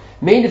v'shomamin.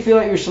 Main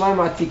tefillah Yerushalayim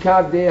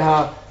atika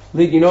deha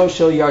lidino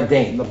shel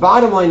Yarden. The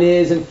bottom line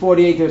is, in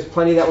 48 there's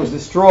plenty that was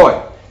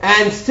destroyed.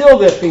 And still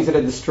there's things that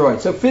are destroyed.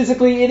 So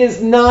physically it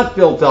is not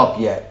built up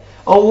yet.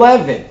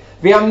 11.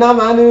 V'amnam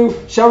anu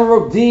sham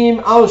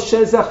rogdim al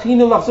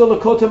shezachinu lachzor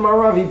l'kotel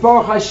maravi.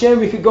 Baruch Hashem,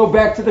 we could go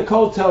back to the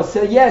kotel.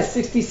 So yes,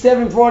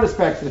 67 brought us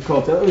back to the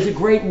kotel. It was a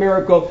great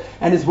miracle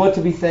and is what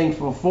to be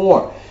thankful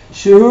for.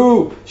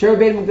 Shehu,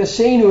 Sherabed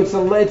Migdashenu,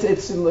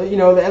 it's you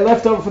know, the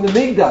leftover from the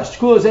Migdash.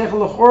 Shkul Zechel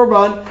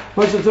L'Chorban,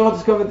 Moshe Zohar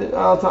discovered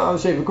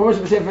al-Shefer. Komosh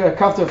B'Sefer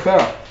Kafter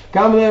Ferah.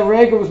 Kamle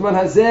Rega was man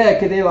hazeh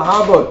kedei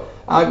lahabot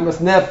agmas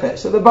nefesh.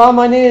 So the bottom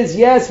line is,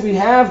 yes, we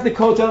have the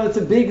kotel. It's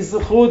a big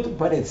zechut,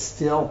 but it's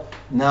still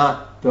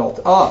not built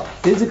up.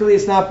 Physically,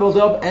 it's not built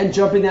up. And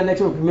jumping down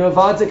next to it,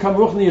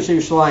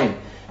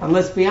 and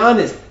let's be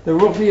honest, the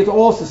ruchni is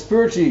also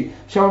spiritually.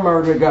 He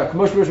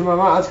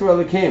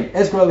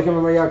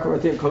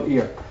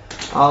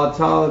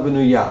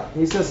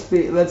says,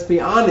 let's be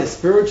honest,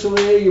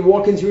 spiritually, you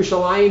walk into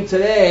Yerushalayim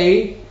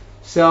today,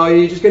 so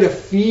you're just going to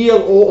feel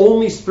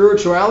only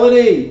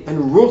spirituality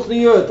and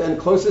ruchniyut and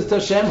closest to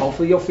Hashem.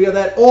 Hopefully you'll feel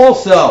that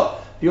also.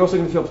 You're also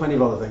going to feel plenty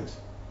of other things.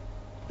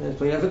 There's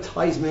plenty of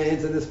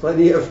advertisements and there's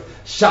plenty of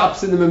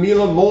shops in the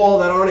Mamila Mall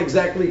that aren't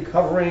exactly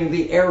covering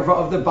the erva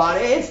of the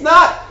body. It's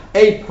not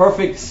a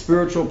perfect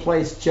spiritual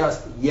place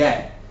just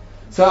yet.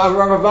 So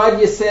Rav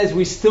Ovadia says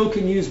we still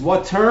can use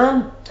what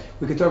term?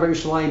 We could talk about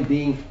Yerushalayim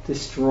being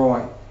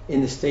destroyed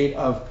in the state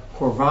of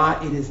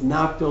Korva. It is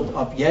not built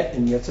up yet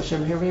in Yetz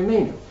Hashem Her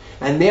V'Yameinu.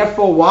 And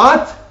therefore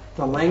what?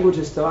 The language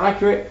is still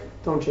accurate.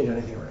 Don't change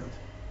anything around.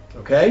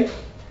 Okay?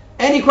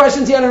 Any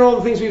questions yet on all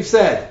the things we've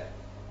said?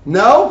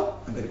 No?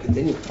 I'm going to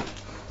continue.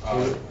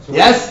 So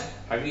yes?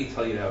 How do you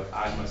tell you to have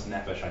Agmas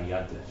Nefesh on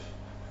Yadif?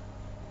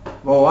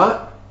 Well,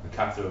 what? The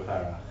Kafter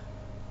Parach.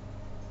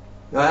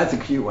 No, that's a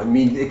cute one. I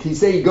mean, if you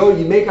say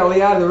you make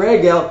Aliyah of the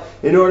Regel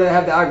in order to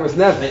have the Agmas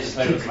Nefesh. It's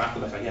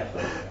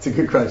a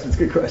good question. It's a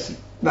good question.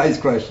 Nice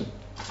question.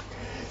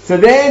 So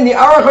then the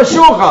Aruch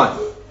HaShulchan.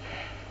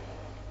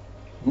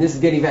 And this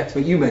is getting back to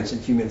what you mentioned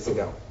a few minutes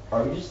ago.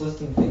 Are we just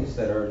listing things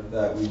that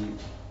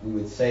we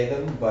would say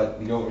them, but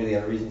we don't really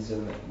have a reason to say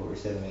them, but we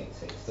say them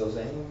still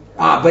saying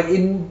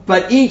them?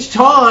 But each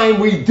time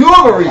we do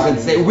have a reason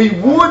to say it. We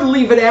would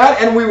leave it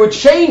out and we would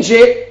change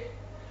it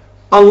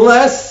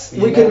unless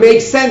we can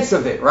make sense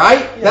of it, right?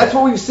 Yeah. That's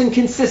what we've seen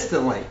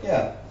consistently.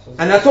 Yeah.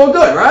 And that's all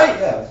good, right?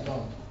 Yeah, that's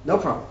fine. No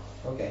problem.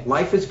 Okay.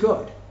 Life is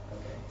good. Okay.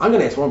 I'm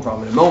going to answer one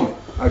problem in a moment,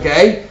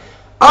 okay?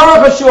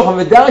 Aruch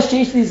HaShulchan, v'dar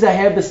sheish li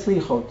zaher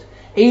b'slichot,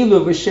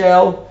 elu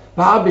v'shel,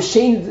 wait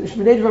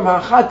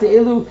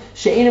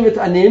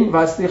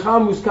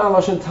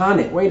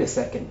a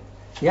second.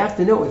 You have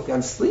to know if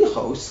on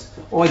Slichos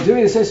or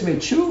during the session of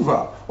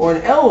Tshuva or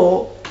an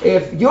Elul,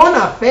 if you're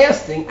not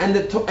fasting and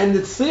the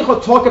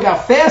Slichot talk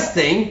about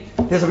fasting,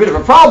 there's a bit of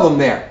a problem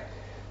there.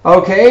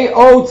 Okay?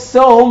 Oh,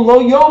 tzom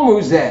lo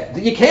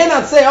yomuzeh. You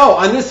cannot say,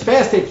 on this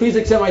fast day, please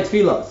accept my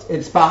tefillas.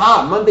 It's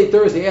Baha, Monday,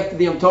 Thursday, after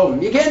the Yom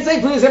Tovim. You can't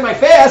say, please accept my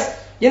fast.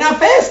 You're not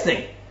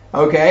fasting.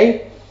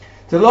 Okay?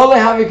 You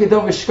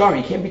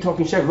can't be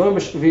talking shek.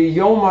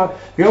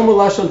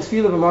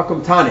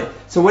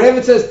 So whenever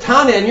it says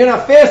Tane and you're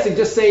not fasting,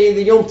 just say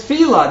the Yom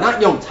Tefillah,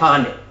 not Yom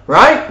Tane.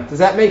 Right? Does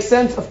that make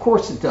sense? Of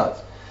course it does.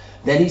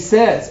 Then he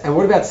says, and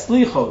what about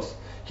Slichos?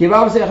 He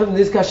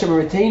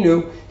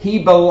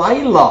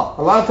belayla.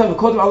 A lot of times we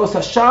call it alos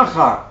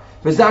hashachar,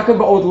 v'zaken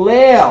ba'od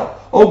leil,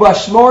 o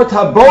b'shmor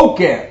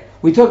taboker.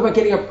 We talk about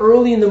getting up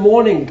early in the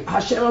morning.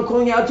 Hashem, I'm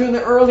calling out during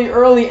the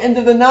early end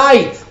of the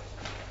night.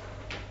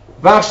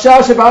 Okay,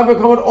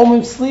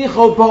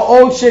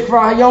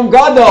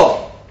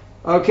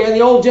 and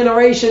the old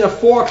generation of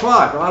 4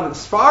 o'clock, a lot of the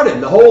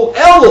Spartan, the whole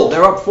Elul,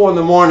 they're up 4 in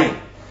the morning.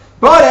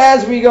 But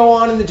as we go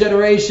on in the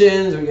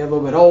generations, we get a little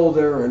bit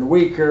older and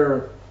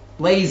weaker,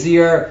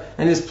 lazier,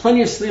 and there's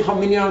plenty of Slicha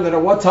Minyan that are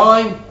what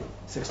time?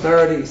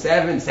 6:30,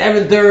 7,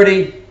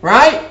 7:30,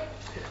 right?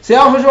 So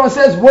Al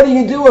says, what do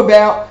you do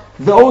about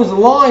those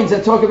lines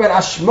that talk about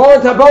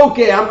Ashmor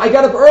Taboke? I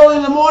got up early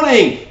in the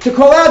morning to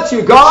call out to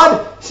you,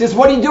 God. He says,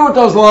 what do you do with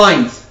those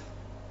lines?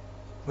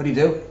 What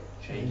do?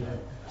 Change it.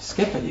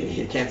 Skip it.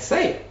 You can't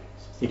say it.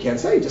 You can't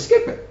say it. Just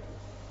skip it.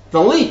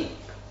 Delete.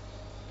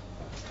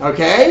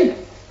 Okay?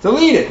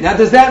 Delete it. Now,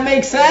 does that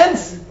make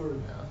sense?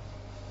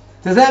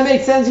 Does that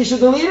make sense? You should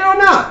delete it or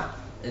not?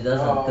 It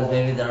doesn't, because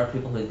maybe there are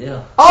people who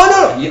do.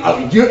 Oh, no.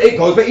 It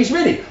goes by each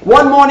minyan.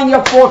 One morning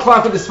you're up 4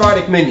 o'clock with the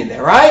Sephardic minyan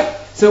there, right?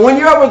 So when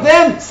you're up with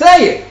them,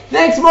 say it.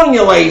 Next morning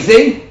you're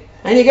lazy,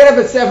 and you get up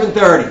at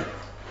 7:30.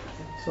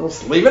 So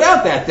let's leave it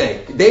out that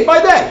day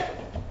by day.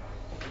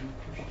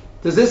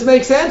 Does this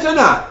make sense or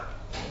not?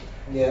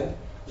 Yeah.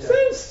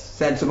 Seems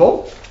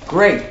sensible.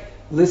 Great.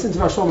 Listen to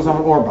my Shlomo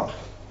Zalman Auerbach.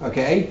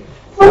 Okay?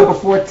 Number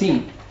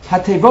 14.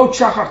 Hatevot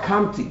shachar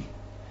kamti.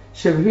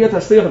 Shevhiyat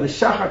aslicha, the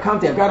shachar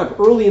kamti. I got up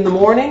early in the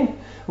morning.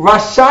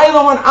 Rashai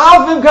lo an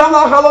avim kam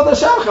lachalot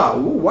hashachar.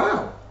 Ooh,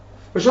 wow.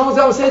 But Shlomo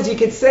Zalman says you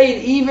can say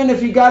it even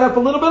if you got up a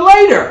little bit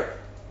later.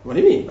 What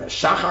do you mean?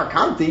 Shachar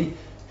kamti?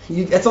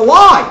 It's a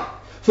lie.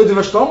 So did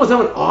Shlomo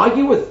Zalman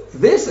argue with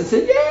this and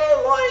said,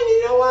 yeah, lying,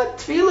 you know what?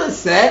 Tefillah is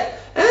set,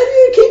 and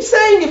you keep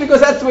saying it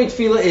because that's the way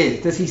Tefillah is.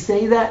 Does he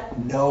say that?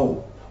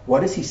 No. What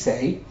does he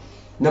say?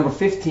 Number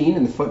 15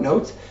 in the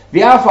footnotes.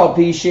 You have to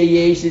make sure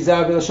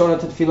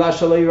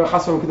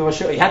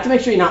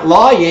you're not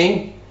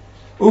lying.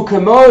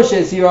 Ukamosh,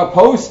 as your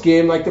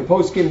poskim, like the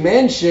poskim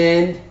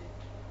mentioned,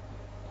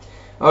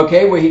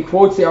 okay, where he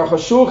quotes the Aruch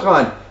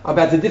HaShulchan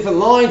about the different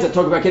lines that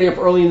talk about getting up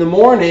early in the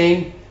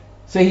morning.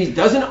 So he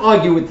doesn't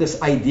argue with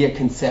this idea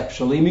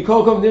conceptually. In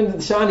our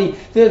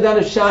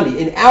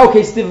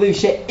case,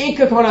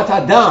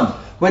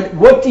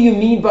 what do you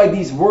mean by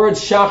these words,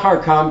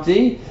 Shachar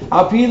Kamti?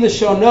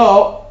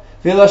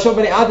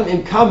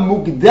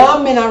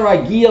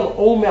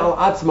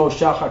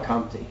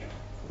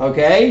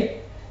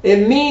 Okay?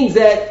 It means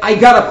that I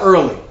got up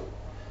early.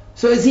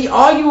 So is he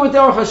arguing with the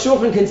Aruch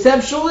HaShulchan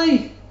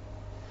conceptually?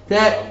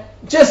 That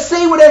just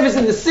say whatever's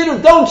in the siddur,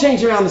 don't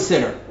change around the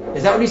siddur.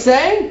 Is that what he's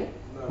saying?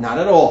 Not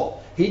at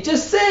all. He's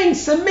just saying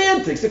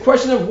semantics, the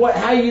question of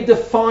how you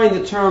define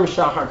the term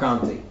Shachar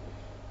Kamti.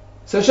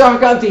 So Shachar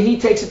Kamti, he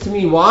takes it to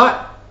mean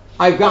what?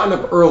 I've gotten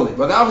up early.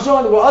 But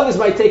others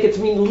might take it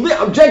to mean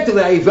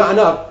objectively, I've gotten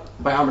up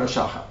by Amar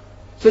Shachar.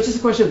 So it's just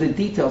a question of the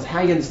details,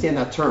 how you understand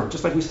that term.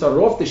 Just like we started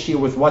off this year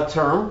with what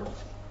term?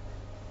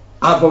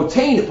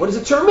 Avotain. What does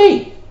the term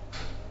mean?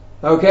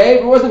 Okay?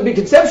 It wasn't a big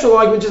conceptual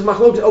argument, just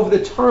machlokes over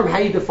the term, how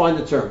you define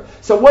the term.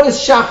 So what does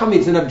Shachar mean?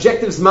 It's an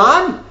objective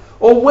zman?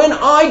 Or when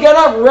I got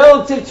up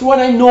relative to when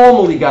I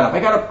normally got up. I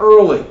got up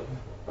early.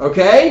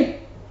 Okay?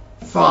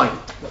 Fine.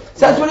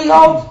 So that's what he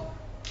holds.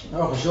 The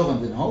Aruch HaShulchan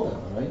didn't hold that,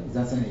 right? He's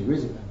not saying he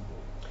agrees with him.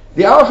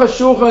 The Aruch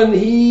HaShulchan,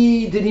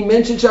 did he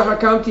mention Shachar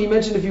Kamti? He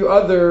mentioned a few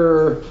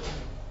other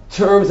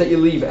terms that you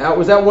leave out.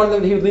 Was that one of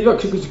them that he would leave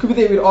out? Because could be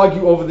they would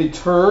argue over the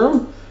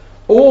term.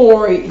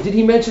 Or did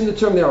he mention the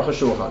term the Aruch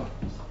HaShulchan?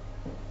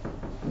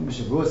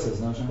 Mishavua says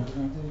no Shachar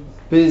Kamti.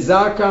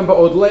 B'zakam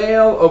ba'od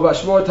leil o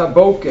b'ashmor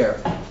taboker.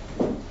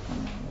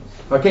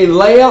 Okay,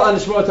 Leil and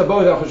Shmot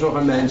Tabot that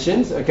Shulchan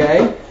mentions.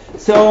 Okay,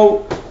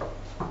 so,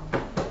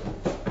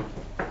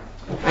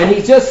 and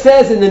he just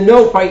says in the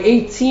note by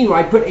 18, where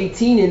I put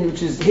 18 in,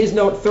 which is his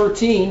note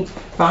 13. We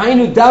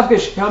got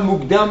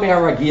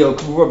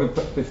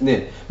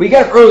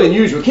up earlier than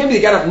usual. It can't be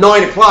they got up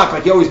 9 o'clock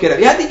like you always get up.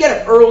 You have to get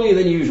up earlier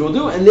than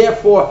usual, and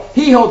therefore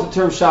he holds the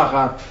term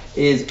Shachar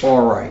is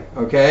all right.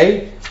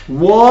 Okay,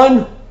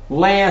 one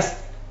last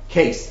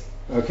case.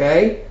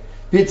 Okay,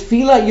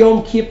 B'tefillah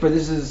Yom Kippur.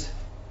 This is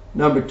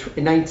number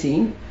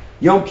 19.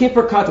 Yom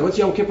Kippur Katan. What's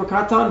Yom Kippur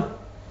Katan?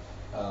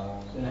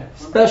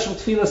 Special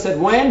tefillah said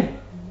when?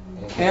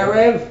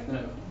 Erev?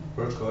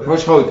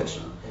 Rosh Chodesh.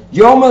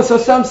 Yom, so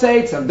some say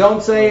it, some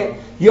don't say it.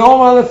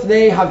 Yom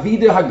Alefnei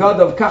Havida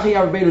Hagadav Kachi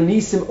Rabbeinu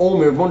Nisim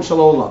Omer Von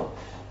Shalom.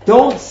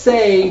 Don't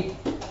say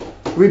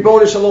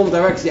Ribbon Shalom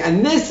directly.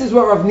 And this is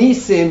what Rav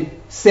Nisim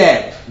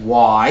said.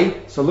 Why?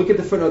 So look at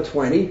the footnote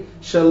 20.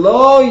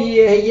 Shalo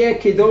Yehye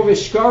Kedov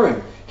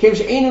Shkarim. There's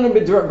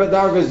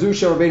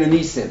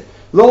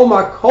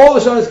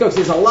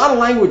a lot of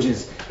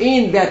languages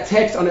in that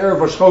text on Erev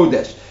Rosh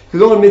Chodesh. He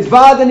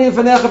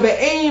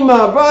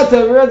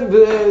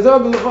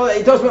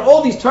talks about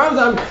all these terms.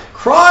 I'm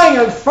crying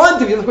in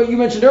front of you. That's what you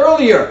mentioned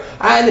earlier.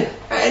 And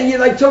you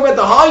talk about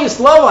the highest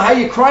level, how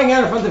you're crying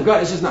out in front of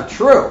God. It's just not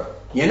true.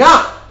 You're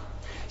not.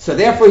 So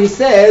therefore he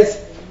says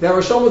that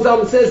Rosh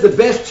Hashanah says the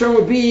best term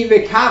would be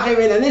V'kachem,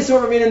 and this is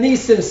what Rabbi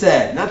Nisim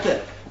said. Not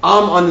that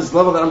I'm on this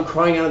level, that I'm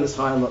crying out on this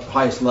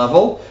highest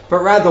level,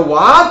 but rather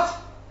what?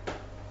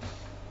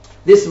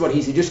 This is what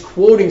he said, just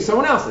quoting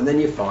someone else, and then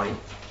you're fine.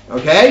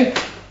 Okay?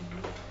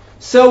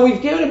 So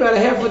we've given about a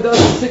half a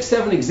dozen, 6,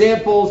 7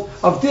 examples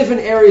of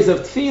different areas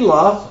of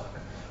tefillah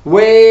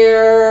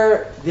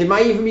where there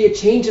might even be a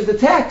change of the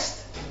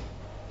text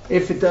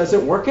if it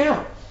doesn't work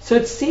out. So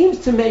it seems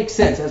to make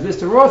sense. As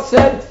Mr. Roth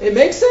said, it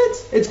makes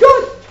sense. It's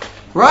good.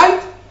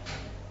 Right?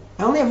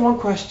 I only have one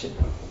question.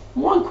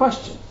 One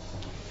question.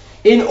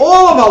 In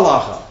all of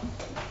halacha,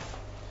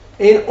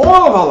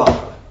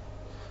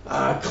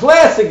 a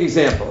classic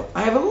example,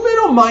 I have a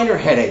little minor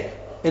headache,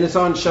 and it's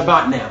on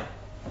Shabbat now.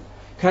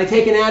 Can I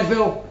take an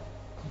Advil?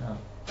 No.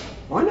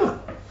 Why not?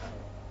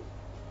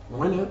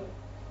 Why not?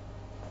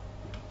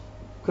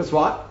 Because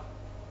what?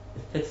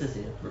 It fixes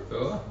you.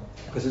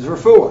 Because it's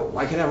refuah.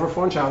 Why can't I have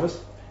refuah on Shabbos?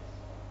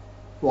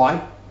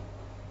 Why?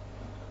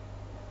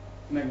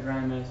 Might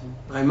grind medicine.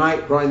 I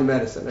might grind the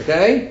medicine,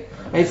 okay?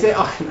 And you say,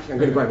 oh, I'm not going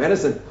to grind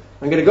medicine.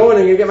 I'm going to go in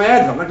and I'm going to get my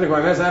Advil. I'm not going to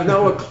grind medicine. I have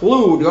no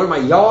clue to go to my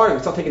yard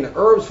and start taking the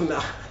herbs from the...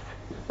 I'm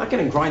not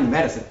going to grind the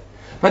medicine.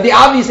 But the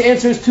obvious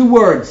answer is 2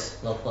 words.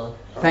 Low plug.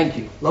 Thank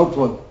you. Low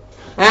plug.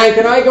 And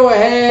can I go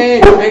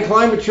ahead and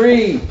climb a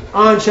tree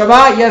on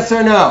Shabbat? Yes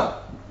or no?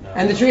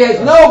 And the tree has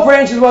no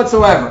branches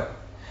whatsoever.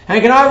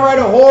 And can I ride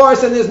a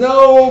horse and there's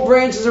no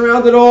branches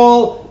around it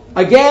all?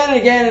 Again and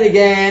again and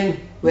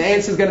again. The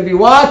answer is going to be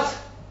what?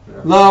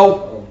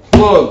 Low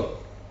plug.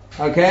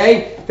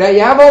 Okay? That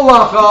you have a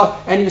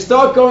halacha and you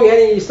start going ahead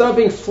and you start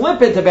being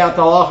flippant about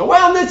the halacha.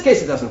 Well, in this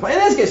case it doesn't apply. In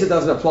this case it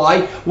doesn't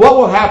apply. What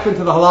will happen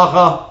to the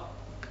halacha?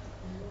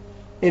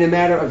 In a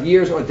matter of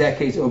years or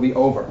decades, it will be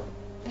over.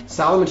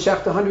 Solomon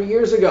Schechter 100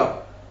 years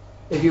ago.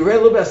 If you read a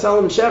little bit about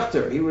Solomon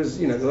Schechter, he was,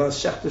 there's a lot of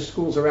Schechter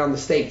schools around the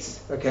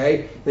States,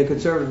 okay, the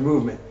conservative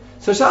movement.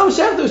 So Solomon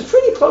Schechter was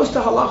pretty close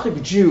to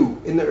halachic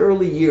Jew in the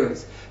early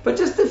years. But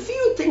just a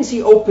few things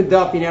he opened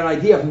up in that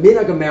idea of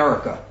Minhag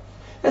America.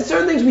 There's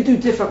certain things we do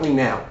differently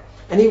now.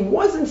 And he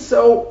wasn't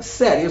so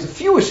set. There was a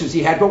few issues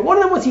he had, but one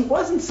of them was he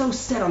wasn't so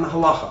set on the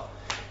halacha.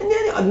 And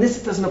then on this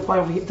it doesn't apply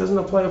over here, it doesn't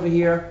apply over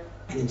here.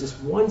 And in just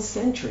 1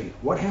 century,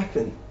 what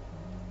happened?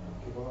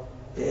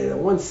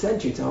 In 1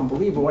 century, it's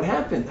unbelievable what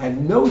happened. I have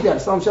no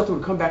doubt Solomon Schechter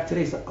would come back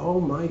today and say,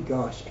 oh my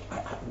gosh,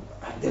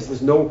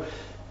 there's no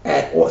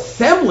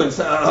semblance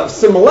of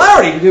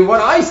similarity between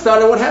what I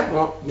studied and what happened.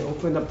 Well, you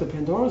opened up the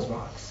Pandora's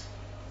box.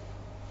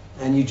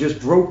 And you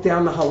just broke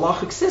down the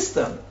halachic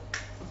system.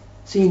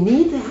 So you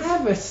need to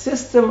have a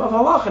system of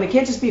halacha, and it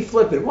can't just be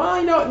flippant. Well,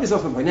 I know this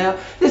doesn't apply now,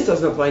 this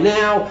doesn't apply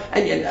now,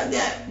 and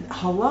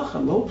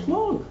halacha,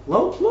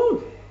 low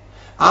plug.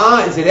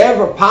 Is it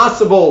ever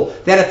possible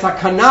that a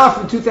takana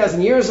from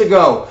 2,000 years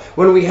ago,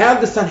 when we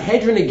have the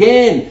Sanhedrin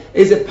again,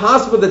 is it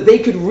possible that they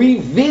could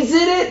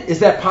revisit it? Is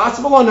that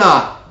possible or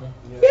not?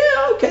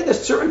 Yeah, okay,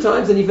 there's certain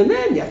times, and even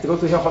then, you have to go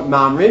through Hilchot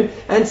Mamrim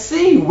and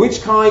see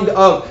which kind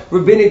of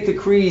rabbinic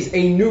decrees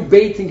a new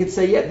Beit Din can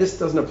say, yeah, this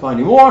doesn't apply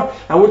anymore,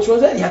 and which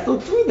ones that. You have to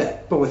look through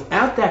that. But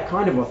without that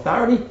kind of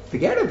authority,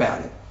 forget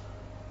about it.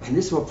 And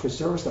this is what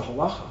preserves the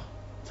halacha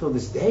till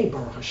this day,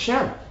 Baruch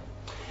Hashem.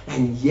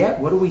 And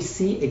yet, what do we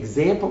see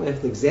example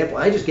after example?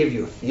 I just gave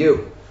you a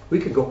few. We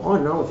could go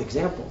on and on with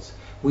examples.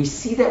 We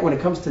see that when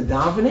it comes to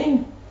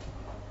davening,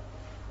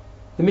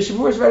 the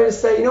Mishavur is ready to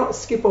say,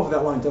 skip over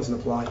that line, doesn't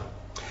apply.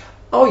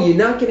 Oh, you're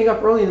not getting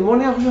up early in the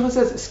morning? Al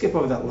says, skip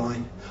over that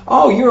line.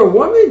 Oh, you're a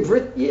woman?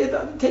 Brit,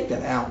 yeah, take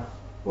that out.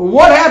 Well,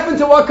 what happened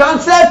to what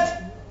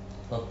concept?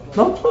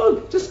 Low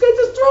plug. Just throw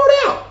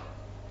it out.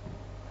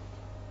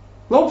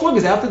 Low plug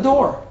is out the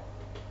door.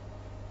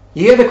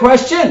 You hear the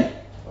question?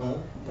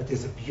 But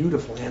there's a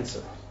beautiful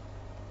answer.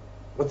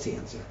 What's the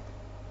answer?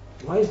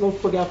 Why is low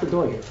plug out the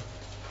door here?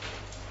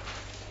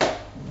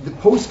 The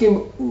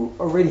poskim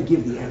already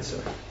give the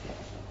answer.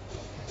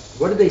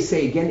 What did they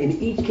say again? In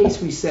each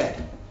case we said,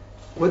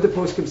 what did the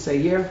poskim say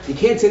here? You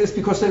can't say this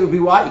because it would be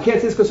what? You can't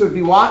say this because it would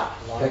be what?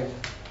 Lying.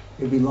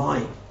 It would be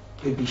lying.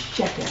 It would be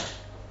sheker.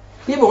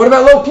 Yeah, but what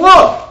about low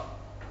plug?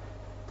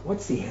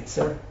 What's the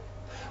answer?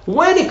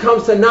 When it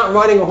comes to not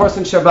riding a horse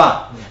on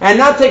Shabbat and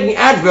not taking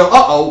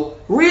Advil,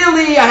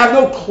 really, I have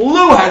no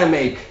clue how to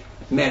make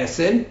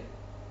medicine.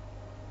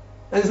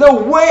 And there's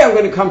no way I'm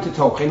going to come to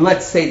Tochin.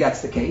 Let's say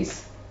that's the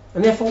case.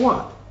 And therefore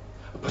what?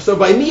 So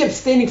by me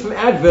abstaining from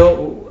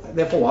Advil,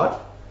 therefore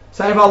what?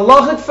 So I have a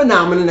halachic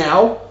phenomena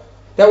now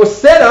that was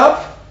set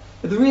up.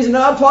 But the reason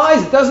that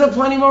applies, it doesn't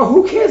apply anymore.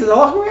 Who cares? It's a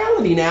halachic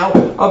reality now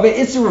of an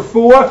Issur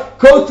Refuah.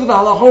 Go through the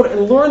halachot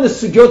and learn the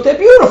sugyot. They're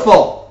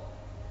beautiful.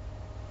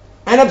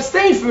 And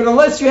abstain from it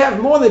unless you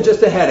have more than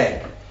just a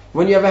headache.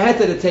 When you have a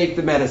headache to take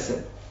the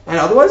medicine. And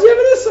otherwise you have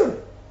an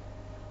Issur.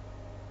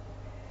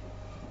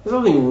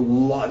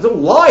 There's no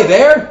lie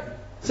there.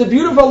 It's a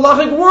beautiful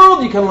halachic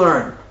world you can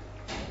learn.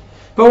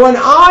 But when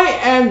I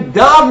am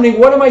davening,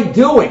 what am I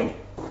doing?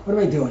 What am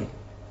I doing?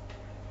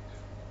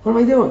 What am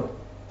I doing?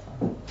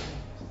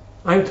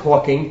 I'm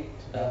talking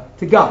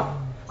to God.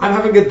 I'm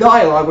having a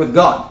dialogue with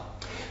God.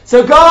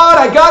 So God,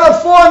 I got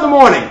up 4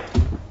 a.m.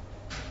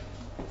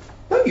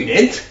 No, you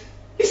didn't.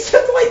 You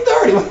said till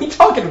 8:30. What are you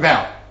talking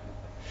about?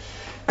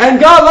 And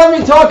God, let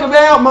me talk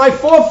about my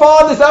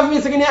forefathers.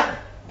 They're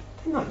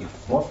not your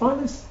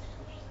forefathers.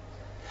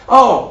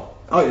 Oh,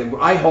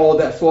 I hold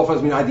that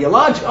forefathers mean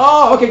ideological.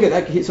 Oh, okay,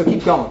 good. So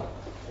keep going.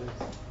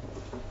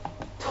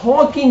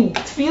 Talking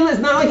tefillah is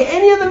not like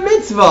any other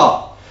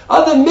mitzvah.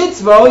 Other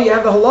mitzvah, you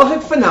have the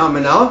halachic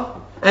phenomena,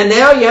 and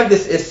now you have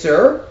this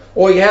Issur,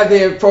 or you have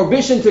the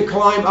prohibition to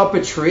climb up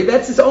a tree.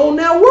 That's its own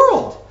now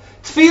world.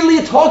 Tefillah,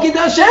 you're talking to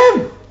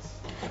Hashem.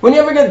 When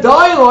you're having a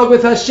dialogue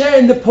with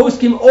Hashem, the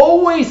poskim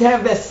always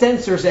have their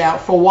censors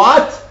out for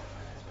what?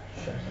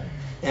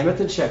 Emet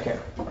and Sheker.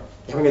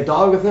 You're having a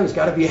dialogue with them, it's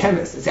got to be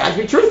emes. It's got to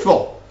be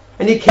truthful.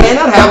 And you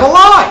cannot have a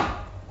lie.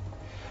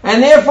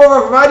 And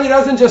therefore, everybody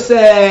doesn't just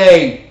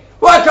say,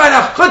 what kind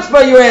of chutzpah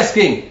are you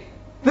asking?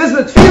 This is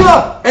the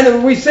tefillah, and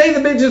if we say the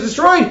Mikdash is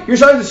destroyed,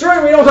 Yerushalayim is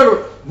destroyed, we don't talk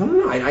about.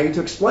 No. I need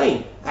to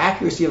explain the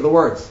accuracy of the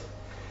words.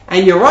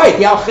 And you're right,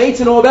 the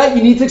al-chaitz and all that,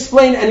 you need to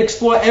explain and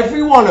explore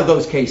every one of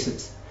those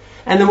cases.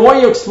 And the more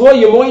you explore,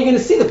 the more you're going to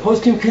see the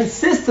poskim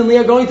consistently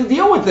are going to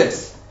deal with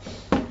this.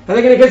 And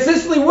they're going to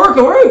consistently work.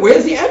 All right,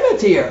 where's the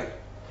emet here?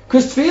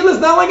 Because tefillah is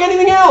not like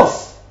anything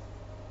else.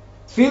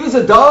 Tefillah is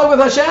a dialogue with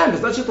Hashem.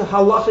 It's not just a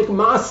halachic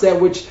maaseh,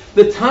 which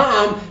the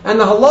tam and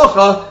the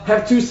halacha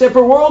have two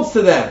separate worlds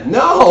to them.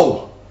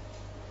 No.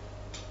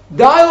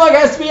 Dialogue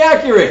has to be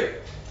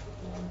accurate.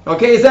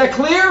 Okay, is that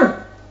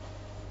clear?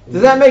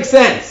 Does that make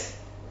sense?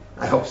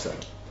 I hope so.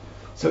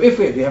 So do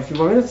you have a few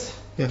more minutes?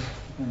 Yeah,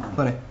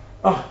 plenty.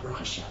 Oh, Baruch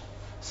Hashem.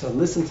 So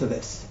listen to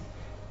this.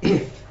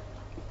 If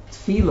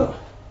tefillah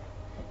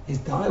is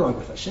dialogue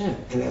with Hashem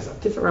and has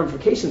different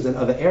ramifications in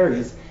other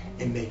areas,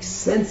 it makes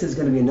sense there's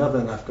going to be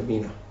another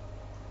nafkamina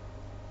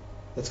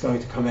that's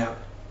going to come out.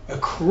 A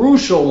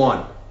crucial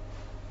one.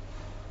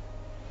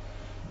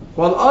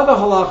 While other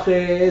halach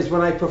is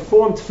when I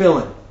perform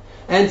tefillin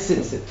and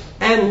tzitzit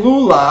and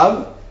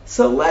lulav,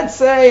 so let's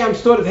say I'm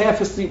sort of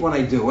half asleep when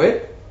I do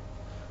it.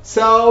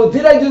 So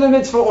did I do the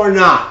mitzvah or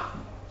not?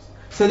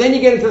 So then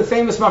you get into the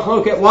famous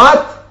machloket,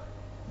 what?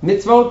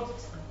 Mitzvot?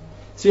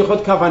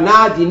 Tzrichot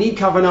kavanah, do you need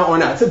kavanah or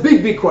not? It's a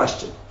big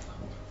question.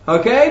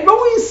 Okay?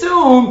 But we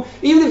assume,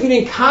 even if you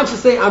didn't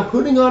consciously say, I'm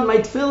putting on my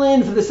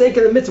tefillin for the sake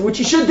of the mitzvah, which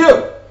you should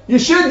do. You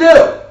should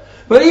do.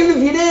 But even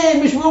if you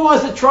didn't, Mishmur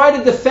wants to try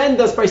to defend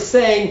us by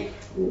saying,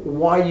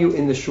 why are you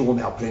in the shul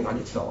now putting on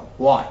your tefillin?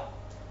 Why?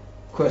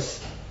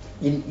 Because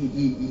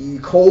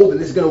you're cold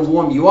and this is going to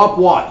warm you up.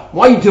 Why?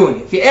 Why are you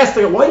doing it? If you ask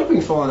the guy, why are you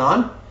putting tefillin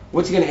on?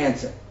 What's he going to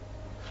answer?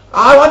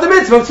 I want the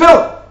mitzvah of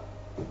tefillin.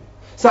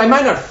 So I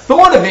might not have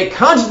thought of it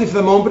consciously for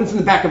the moment, but it's in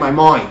the back of my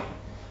mind.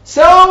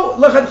 So,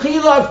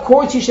 l'chadchila, of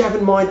course you should have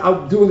in mind,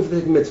 I'm doing it for the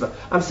sake of the mitzvah.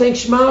 I'm saying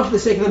Shema for the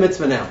sake of the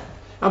mitzvah now.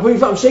 I'm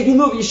shaking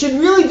lulav. You should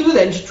really do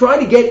that. You should try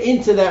to get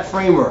into that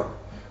framework.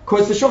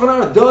 Because the Shulchan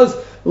Aruch does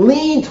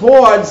lean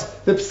towards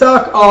the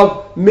psak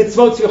of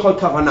mitzvot tzrichot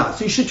kavanah.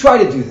 So you should try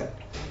to do that.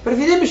 But if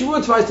you didn't,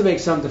 Mishmur tries to make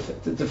some to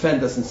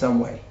defend us in some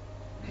way.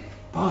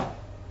 But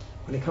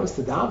when it comes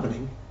to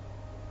davening,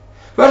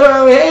 what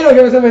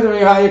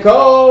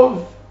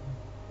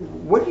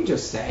did you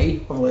just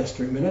say over the last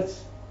 3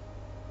 minutes?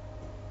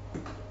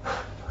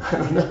 I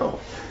don't know.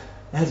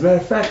 As a matter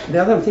of fact,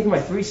 now that I'm taking my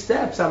 3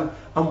 steps, I'm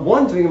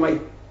wondering, am I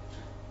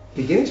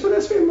beginning Shemona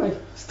Esrei? Am I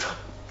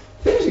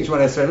finishing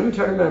Shemona Esrei? Let me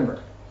try to remember.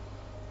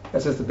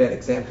 That's just a bad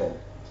example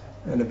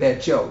and a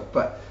bad joke.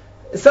 But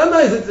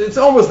sometimes it's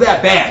almost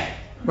that bad,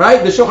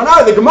 right? The Shulchan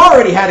Aruch, the Gemara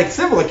already had a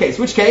similar case.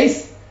 Which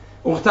case?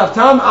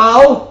 Uchtavtam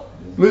al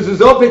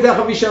mezuzot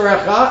petach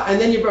visharecha, and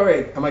then you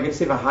buried. Am I going to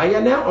say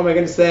v'haya now? Or am I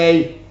going to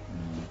say,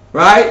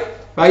 right?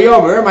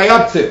 Vayomer, am I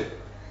up to?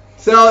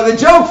 So the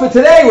joke for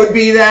today would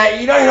be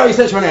that, you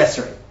said Shemona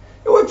Esrei.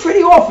 We're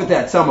pretty off with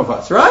that, some of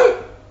us, right?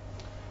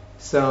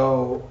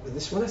 So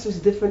this Shemona Esrei is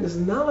different. It's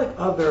not like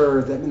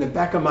other that in the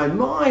back of my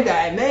mind,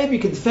 maybe we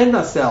could defend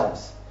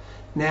ourselves.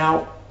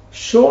 Now,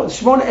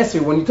 Shemona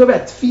Esrei, when you talk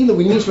about tefillah,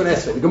 we mean Shemona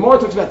Esrei. The Gemara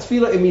talks about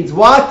tefillah, it means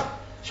what?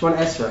 Shemona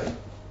Esrei.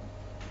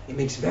 It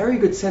makes very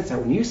good sense that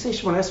when you say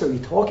Shemona Esrei,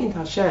 you're talking to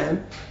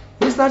Hashem,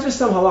 it's not just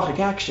some halachic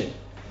action.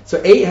 So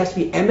it has to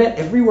be emet,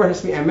 every word has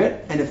to be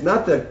emet, and if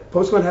not, the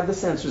post going to have the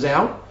censors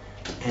out,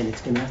 and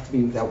it's going to have to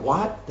be that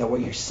what? That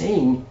what you're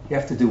saying, you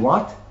have to do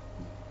what? You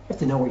have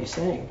to know what you're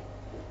saying.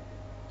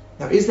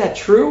 Now, is that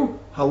true,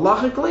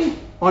 halachically,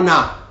 or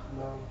not?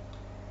 No.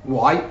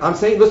 Why? I'm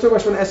saying, let's talk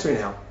about Shemona Esrei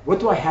now. What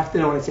do I have to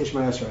know when I say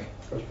Shemona Esrei?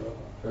 First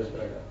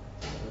paragraph.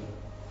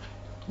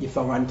 You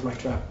fell right into my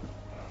trap.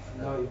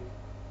 No.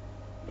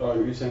 Oh,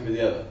 you're saying for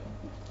the other?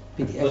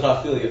 And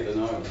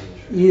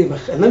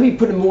let me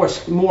put it more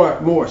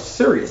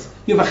serious.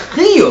 You have a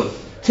chiyuv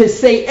to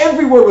say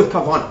every word with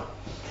kavanah.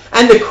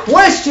 And the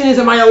question is,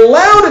 am I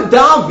allowed to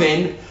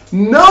daven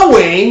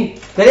knowing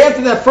that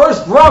after that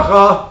first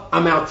bracha,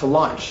 I'm out to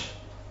lunch?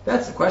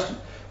 That's the question.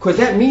 Because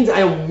that means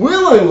I am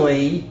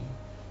willingly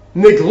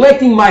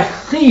neglecting my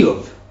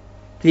chiyuv.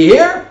 Do you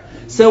hear?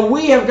 So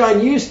we have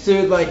gotten used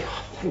to, oh,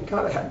 thank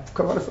God I had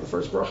kavanah for the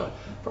first bracha.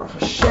 Baruch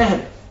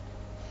Hashem.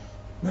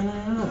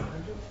 No.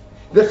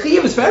 The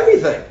chiyuv is for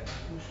everything.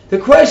 The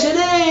question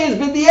is,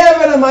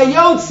 b'di'evet am I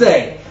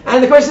yotzei?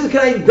 And the question is,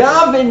 can I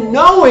daven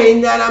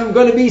knowing that I'm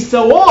going to be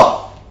so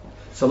off?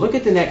 So look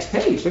at the next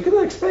page.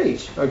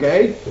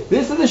 Okay?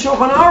 This is the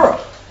Shulchan Aruch.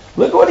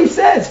 Look what he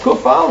says.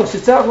 Kuf Aleph,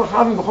 shetzarach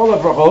l'chavim b'chol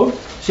habrachot,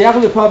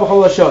 she'yachal l'pal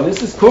b'chol hashon.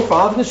 This is Kuf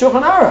Aleph in the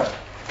Shulchan Aruch.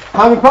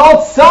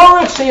 Hamipal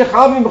tzarech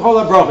she'yachavim b'chol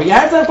habrachot. You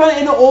have to have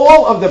in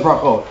all of the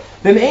brachot.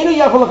 And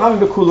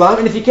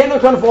if you can't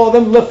account for all of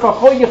them,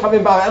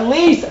 at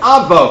least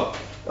avo.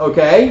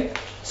 Okay?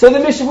 So the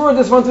Mishnah Berurah,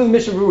 let's run through the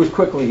Mishnah Berurah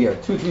quickly here.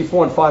 2, 3,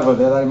 4, and 5 over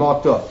there that I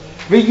marked off.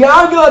 At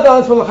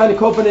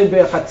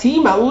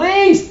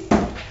least,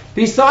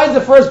 besides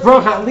the first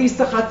bracha, at least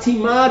the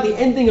chatima, the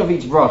ending of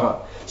each bracha.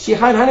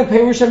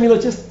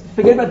 Just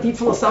forget about deep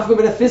philosophical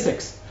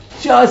metaphysics.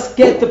 Just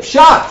get the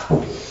pshat.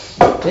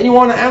 Then you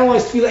want to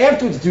analyze tefillah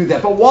afterwards, do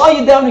that. But while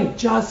you're down,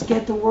 just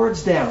get the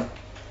words down.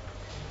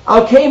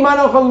 Al Keiman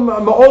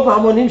Ma'od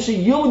Hamonim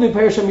Sheyudu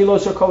Perisham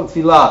Milosha Kol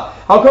Tefillah.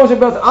 How comes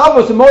about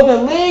Avos and Modim,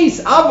 at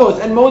least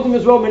Avos and Modim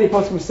as well? Many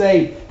poskim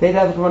say they'd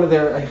have to come under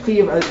their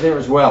Chiyuv there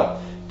as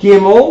well.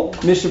 Gimel,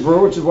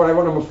 Mishabur, which is what I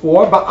wrote number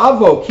 4. But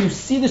Avo, you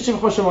see the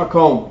Shivchosh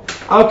Makom.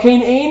 Al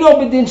Kein Eino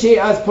Bedin Shei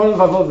Az Pon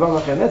Vavod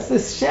Vamachem. That's the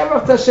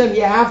Shevach Tashem.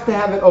 You have to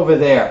have it over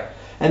there.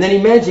 And then he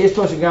mentioned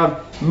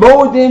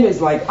Modim is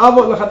like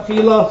Avot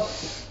Lechatchila.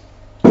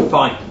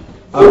 Fine.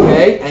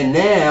 Okay, and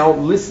now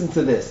listen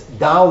to this.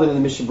 Dalit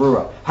in the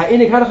Mishabura.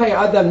 Ha'inik Hadachai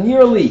Adam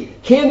nearly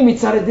came to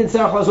Mitzad Din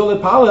Sarach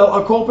Lazol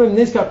Lepalel. Akopim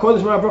Niska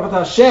Kodesh Ma'abrachat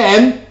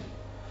Hashem.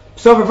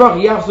 Sofer Brach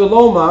Yachzul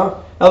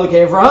Lomar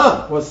Elokei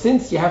Avraham. Well,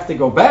 since you have to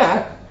go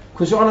back,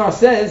 Kushanar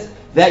says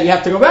that you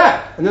have to go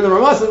back. And then the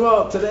Ramah says,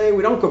 well, today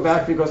we don't go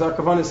back because our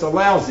kavanah is so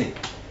lousy.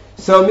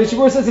 So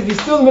Mishabura says if you're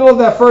still in the middle of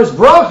that first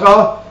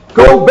bracha,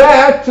 go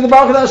back to the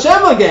Baruch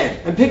Hashem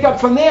again and pick up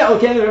from there.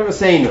 Okay, never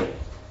say no.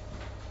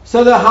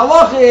 So the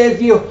halacha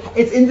is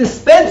it's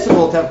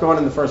indispensable to have kavanah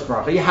in the first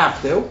bracha. You have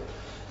to.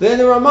 Then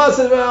the Ramah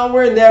says, well,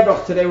 we're in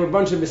Nebuch today. We're a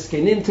bunch of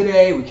miskenim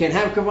today. We can't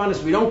have kavanah,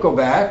 so we don't go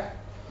back.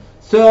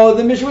 So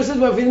the Mishnah says,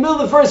 well, if you're in the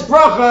middle of the first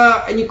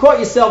bracha and you caught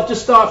yourself,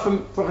 just start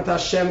from Baruch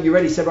Hashem. You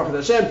already said Baruch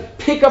Hashem.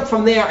 Pick up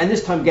from there, and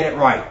this time get it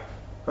right.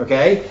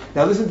 Okay?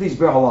 Now listen to these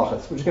ber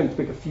halachas. We're just going to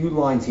pick a few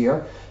lines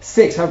here.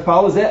 6. Say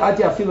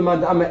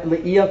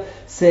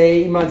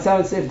man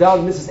sound say if dal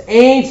mitzvahs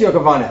ain't your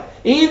kavanah.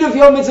 Even if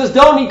your mitzvahs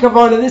don't need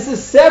kavanah, this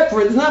is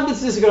separate. It's not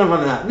mitzvahs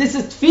kavanah. This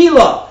is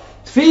tefillah.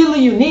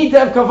 Tefillah, you need to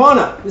have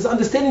kavanah. This is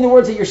understanding the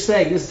words that you're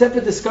saying. There's a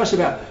separate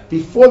discussion about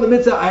before the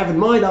mitzvah. I have in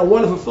mind I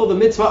want to fulfill the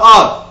mitzvah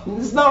of.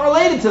 This is not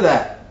related to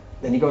that.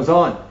 Then he goes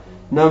on.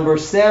 Number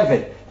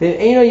 7.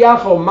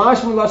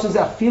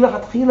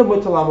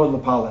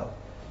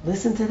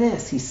 Listen to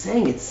this. He's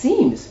saying it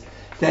seems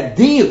that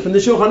deal from the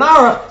Shulchan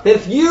Aruch that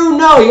if you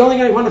know you're only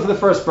going to go into for the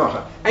first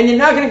bracha and you're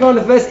not going to go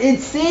into the first, it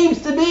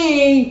seems to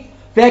be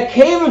that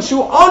Kevin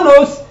Shu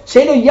Onos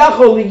Sheno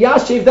Yachol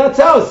Liyashiv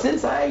Datzos.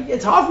 Since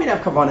it's hard for me to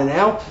have kavanah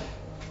now,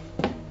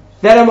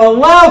 that I'm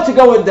allowed to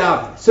go and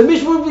daven. So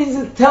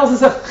Mishmur tells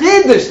us a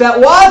chiddush that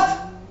what?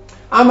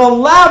 I'm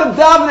allowed to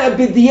daven at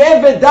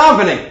b'di'evet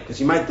davening. Because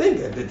you might think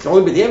that it's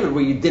only b'di'evet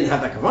where you didn't have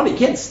that kavanah. You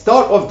can't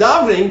start off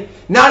davening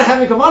not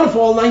having kavanah for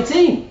all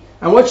 19.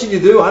 And what should you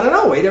do? I don't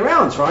know. Wait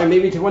around. Try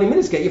maybe 20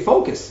 minutes. Get your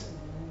focus.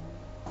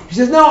 He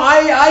says, no,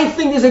 I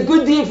think there's a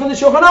good deal from the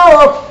Shulchan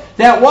Aruch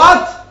that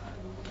what?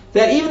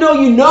 That even though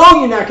you know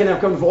you're not going to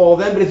have kavanah for all of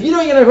them, but if you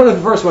know you're going to have kavanah for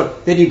the first one,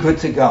 then you're good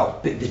to go.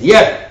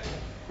 B'di'evet.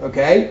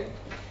 Okay?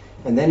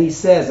 And then he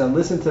says, and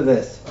listen to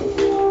this.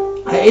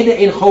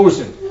 In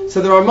Chosin. So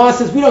the Ramah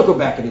says, we don't go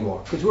back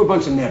anymore, because we're a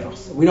bunch of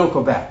nevers. We don't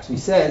go back. So he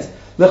says,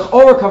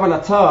 L'chor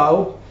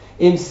kavanato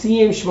im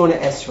siyim shmona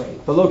esrei.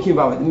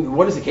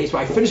 What is the case?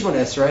 Well, I finished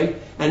Shmona Esrei,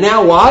 and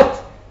now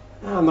what?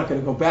 I'm not going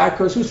to go back,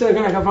 because who said I'm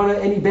going to have kavanah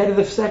any better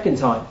the second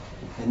time?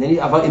 And then he,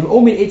 im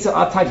omin etza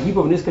atag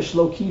hibov niska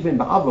shlo kivin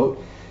ba'avot,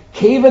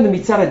 kevan the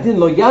mitzad adin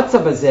lo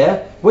yatza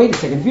bazeh. Wait a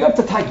second, if you're up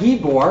to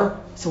tagibor,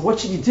 so what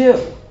should you do?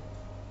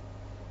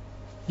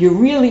 You're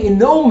really in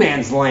no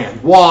man's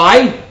land.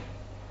 Why?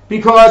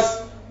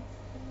 Because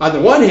on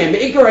the one hand,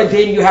 Me'ikar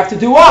Adin, you have to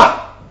do what?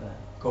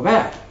 Go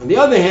back. On the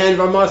other hand,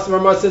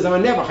 Ramah says, I'm a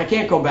Nebuch, I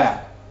can't go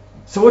back.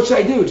 So what should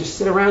I do? Just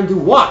sit around and do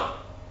what?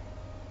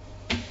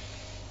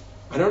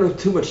 I don't know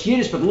too much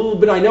Yiddish, but a little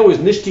bit I know is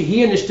nishta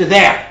here, nishta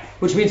there.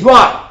 Which means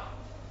what?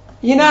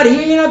 You're not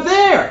here, you're not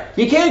there.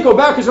 You can't go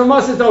back because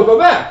Ramah says don't go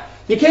back.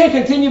 You can't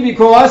continue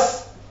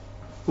because,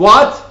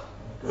 what?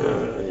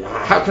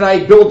 How can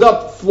I build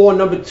up floor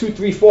number 2,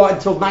 3, 4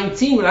 until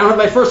 19 when I don't have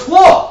my first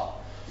floor?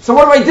 So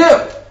what do I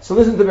do? So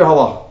listen to the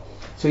halach.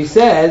 So he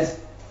says,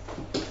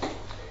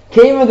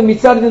 "Came of the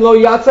mitzad in lo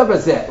yatsa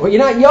bazeh." Well,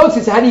 you're not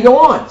yotzi. So how do you go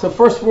on? So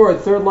first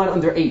word, third line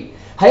under 8.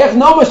 Hayach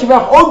nomash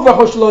yivach od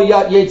brachos lo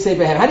yetze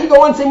behem. How do you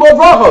go on and say more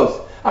brachos?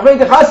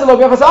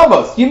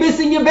 You're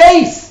missing your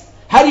base.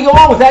 How do you go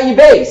on without your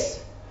base?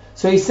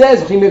 So he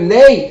says, "What?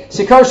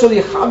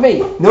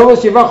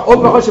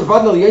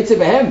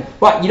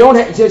 You don't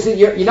have,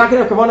 you're not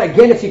going to have kavanah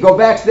again if you go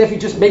back. So therefore,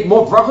 you just make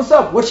more brachos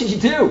up. What should you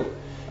do?"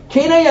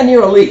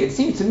 It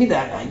seems to me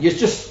that you're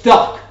just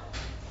stuck,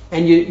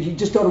 and you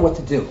just don't know what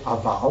to do.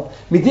 Aval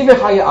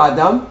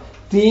adam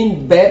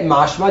din bet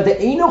mashma de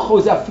eno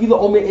chozafila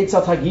omer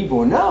etzat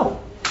hagibor. No,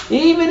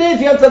 even if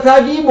you have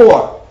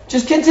tatagibor,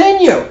 just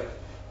continue.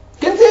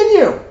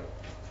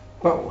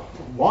 But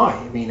why?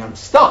 I mean, I'm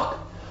stuck.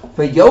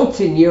 For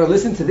yotin year,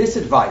 listen to this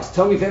advice.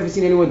 Tell me if you've ever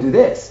seen anyone do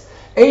this.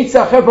 Just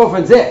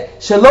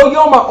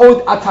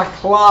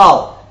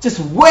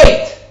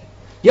wait.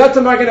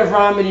 Yotam Magen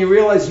Avram, and you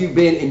realize you've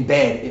been in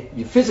bed.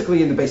 You're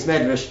physically in the base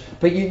medrash,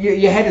 but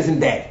your head is in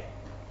bed.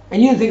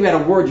 And you didn't think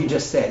about a word you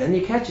just said. And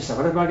you catch yourself.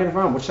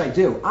 What should I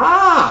do?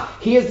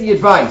 Here's the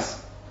advice.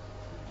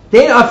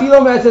 So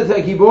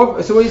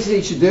what do you say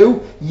you should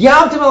do?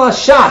 Yamtim al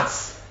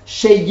Hashatz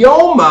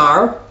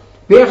sheyomar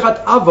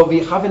berchat avo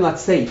v'yichavin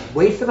latzei.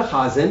 Wait for the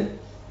chazan,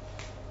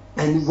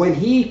 and when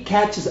he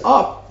catches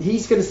up,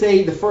 he's going to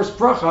say the first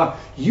bracha.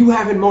 You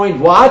have in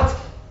mind what?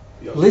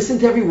 Listen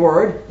to every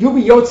word. You'll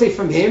be yotzei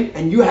from him,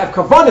 and you have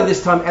kavanah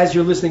this time as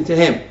you're listening to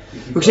him.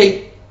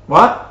 Okay,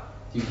 what?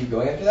 Do you keep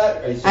going after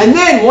that? And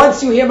then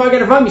once you hear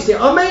Magen Avraham, you say,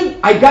 Amen,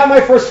 I got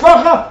my first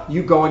bracha,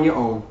 you go on your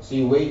own. So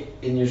you wait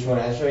in your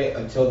Shemona Esrei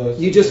until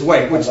those... You just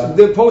wait, which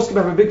the poskim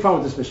have a big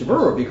problem with this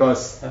Mishabura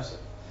because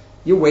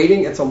you're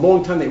waiting, it's a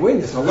long time they wait.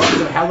 There's a lot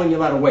of how long you're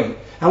allowed to wait.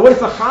 And what if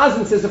the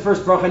Chazan says the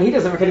first bracha and he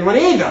doesn't have any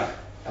money either?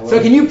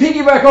 So can you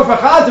piggyback off a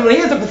Chazan when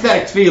he has a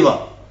pathetic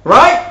tefillah?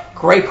 Right?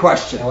 Great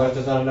question. And what if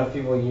there's not enough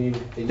people you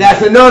need?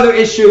 That's another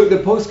issue. The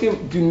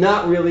poskim do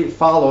not really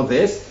follow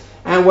this.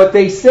 And what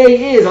they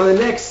say is, on the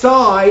next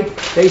side,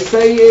 they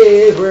say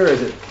is, where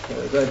is it?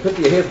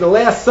 Here's the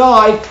last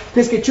side.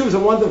 Piskei Tshuva is a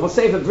wonderful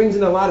sefer that brings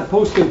in a lot of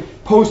poskim,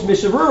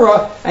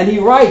 post-Mishavura, and he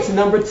writes in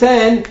number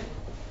 10,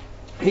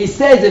 he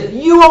says, if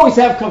you always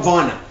have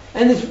kavanah,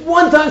 and there's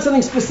one time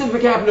something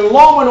specific happened, an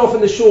alarm went off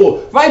in the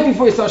shul, right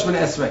before you start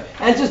Shemona Esrei,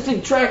 and just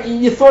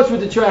your thoughts were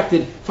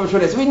detracted from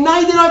Shemona Esrei.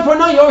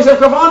 99.9, you always have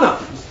kavanah.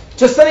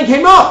 Just something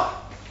came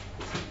up.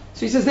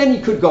 So he says, then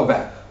you could go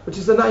back. Which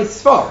is a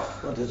nice svara.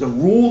 Well, there's a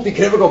rule you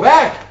can never go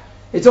back.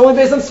 It's only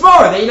based on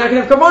svara that you're not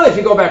going to have kavanah if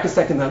you go back a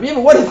second time. Yeah,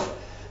 but what if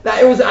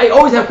that it was? I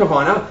always have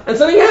kavanah, and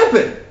something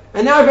happened,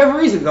 and now I have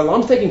every reason. The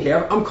alarm's taken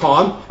care of. I'm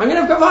calm. I'm going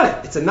to have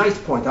kavanah. It's a nice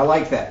point. I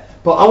like that.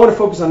 But I want to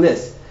focus on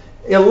this.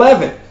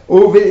 11.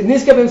 Yavshir.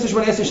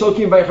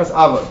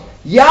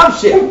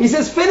 He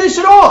says, finish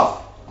it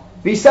off.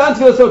 I'd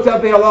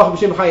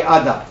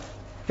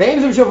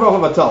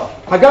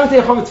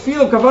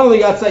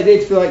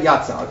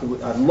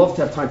love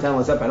to have time to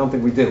analyze that, but I don't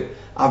think we do.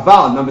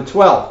 Aval, number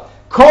 12.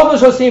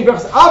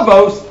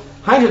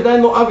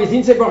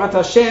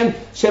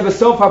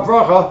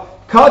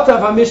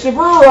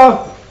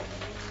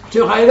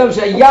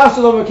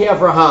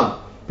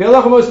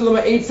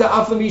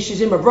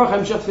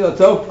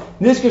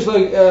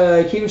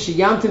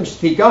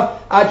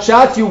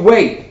 You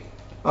wait.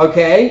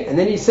 Okay, and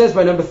then he says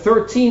by number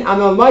 13,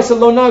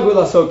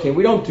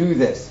 we don't do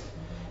this.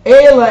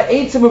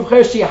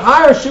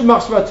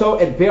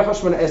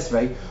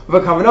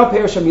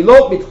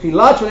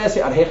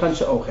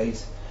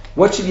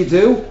 What should you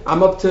do?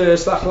 I'm up to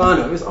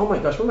Slachlano. Oh my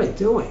gosh, what am I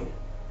doing?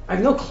 I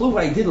have no clue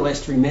what I did the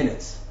last 3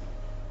 minutes.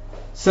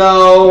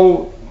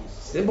 So,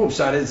 simple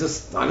shot is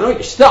just, I don't know,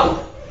 you're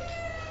stuck.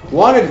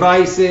 One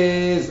advice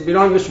is, if you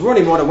don't have Mishmur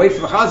anymore, to wait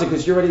for the Chazak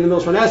because you're already in the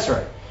middle of Shemona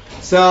Esrei.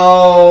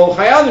 So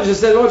Chayal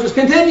just said, well, just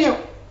continue.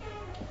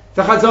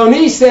 The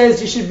Chazoni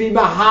says you should be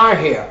Mahar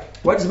here.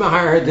 What does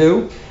Mahar here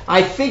do?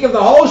 I think of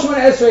the whole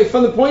Shemona Esrei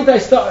from the point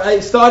I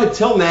started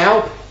till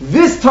now.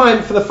 This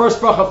time for the first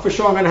bracha, for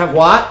sure I'm going to have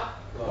what?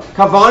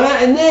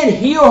 Kavana. And then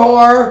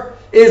Hihor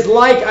is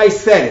like I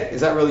said it.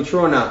 Is that really true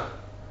or not?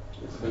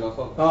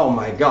 Oh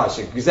my gosh.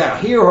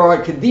 Exactly.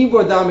 Hihor,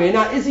 Kedibor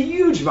Damena is a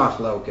huge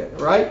machloket,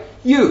 right?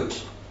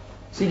 Huge.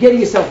 So you're getting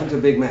yourself into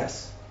a big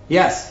mess.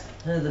 Yes?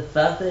 The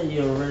fact that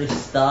you already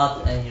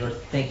stopped and you're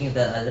thinking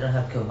that I didn't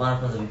have kavanah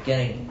from the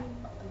beginning,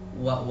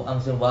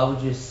 I'm saying, why would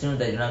you assume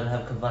that you're not going to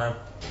have kavanah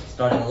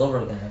starting all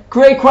over again?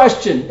 Great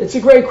question. It's a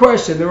great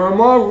question. The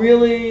Ramah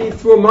really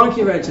threw a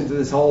monkey wrench into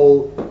this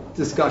whole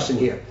discussion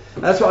here.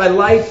 That's why I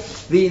like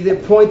the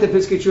point that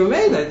Piskei Tshuva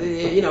made, that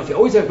if you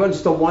always have kavanah,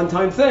 just a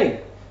one-time thing.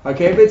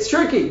 Okay, but it's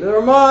tricky. The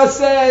Ramah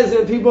says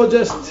that people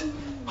just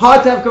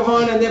hard to have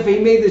kavanah, and therefore he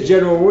made this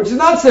general rule, which is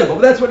not simple,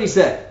 but that's what he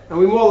said, and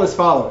we more or less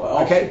follow it.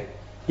 Okay.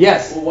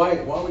 Yes. Well, why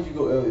would you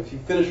go if you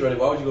finish already?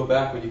 Why would you go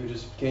back when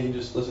can't you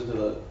just listen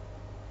to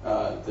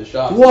the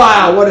shots?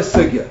 Wow, what a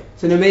sugya!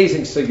 It's an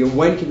amazing sugya.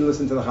 When can you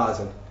listen to the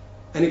chazan?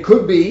 And it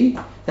could be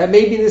that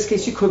maybe in this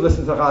case you could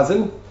listen to the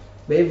chazan.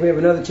 Maybe we have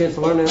another chance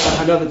to learn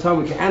another time.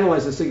 We can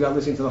analyze the sugya about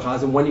listening to the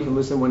chazan. When you can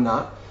listen, when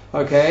not.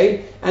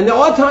 Okay. And there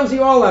are times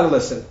you are allowed to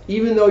listen,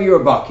 even though you're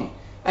a baki.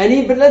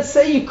 But let's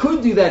say you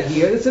could do that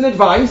here. It's an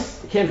advice.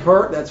 It can't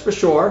hurt, that's for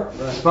sure.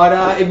 Right.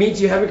 But it means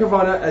you have a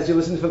kavanah as you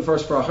listen to the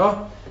first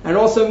bracha. And it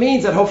also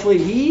means that hopefully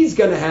he's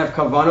going to have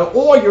kavanah,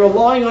 or you're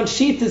relying on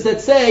shittas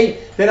that say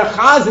that a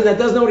chazan that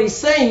doesn't know what he's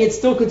saying, it's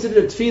still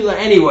considered a tefillah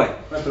anyway.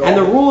 Right, and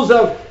the rules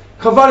of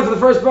kavanah for the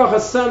first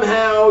bracha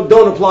somehow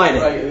don't apply to it.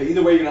 Right.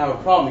 Either way, you're going to have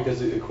a problem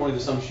because according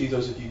to some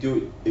shittos,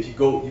 if you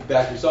go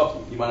back yourself,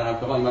 you might not have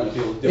kavanah, you might not be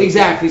able to do it.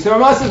 Exactly. So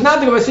Ramah says not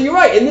to go back. So you're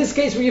right. In this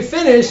case, when you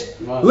finish,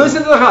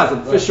 listen to the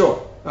chazan for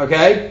sure.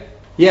 Okay.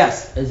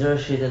 Yes. Is there a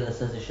shitta that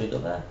says you should go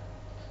back?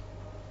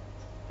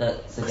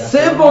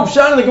 Simple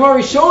pshat in the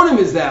Gemara showed him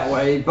is that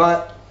way,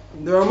 but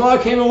the Ramah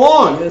came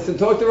along and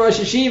talked to Rosh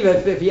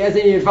Hashiva if he has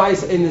any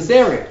advice in this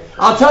area.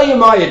 I'll tell you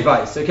my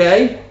advice,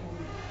 okay?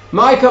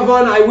 My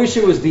kavanah, I wish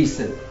it was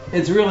decent.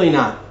 It's really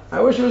not. I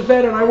wish it was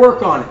better, and I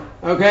work on it,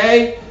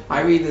 okay?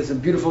 I read there's a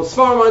beautiful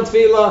Sfarim on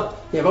Tefilla.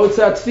 You have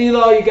Otzat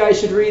Tefilla, you guys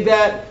should read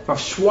that. Rav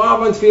Schwab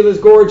on Tefilla is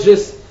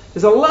gorgeous.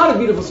 There's a lot of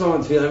beautiful Sfarim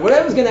on Tefilla.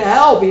 Whatever's going to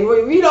help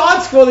you, read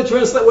art school to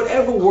translate,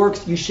 whatever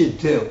works, you should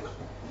do.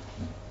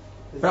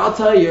 But I'll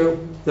tell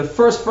you, the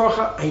first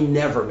bracha I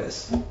never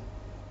miss.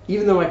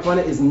 Even though my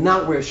kavanah is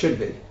not where it should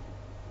be.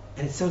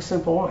 And it's so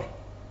simple why.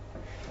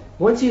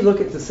 Once you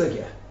look at the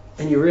sugya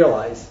and you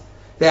realize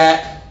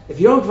that if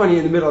you don't kavanah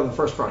in the middle of the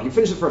first bracha, you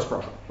finish the first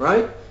bracha,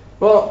 right?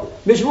 Well,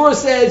 Mishmur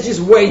says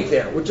just wait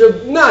there, which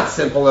is not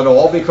simple at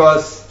all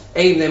because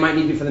A, they might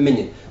need you for the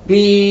minyan.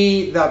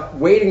 B, the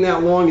waiting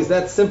that long, is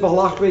that simple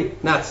halachically?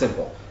 Not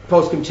simple.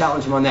 Post can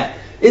challenge him on that.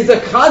 Is the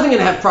chazan going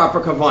to have proper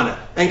kavanah?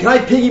 And can I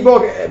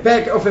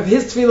piggyback off of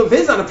his tefillah if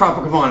his on a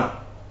proper kavanah?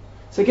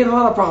 So again, a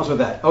lot of problems with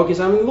that. Okay,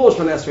 so I'm in the Lush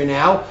from Esrei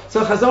now.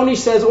 So Chazonish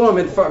says, I'm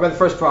by the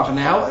first bracha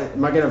now,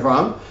 Magen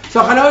Avram.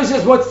 So Chazonish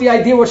says, what's the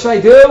idea? What should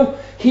I do?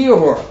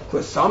 Hiur.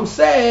 Because some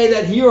say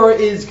that Hiur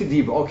is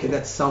Kediba. Okay,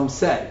 that's some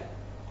say.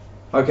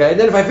 Okay,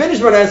 then if I finish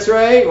with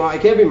Esrei, well, I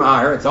can't be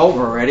Maher, it's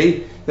over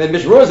already. Then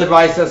Mishmur's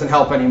advice doesn't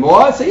help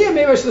anymore. So yeah,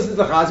 maybe I should listen to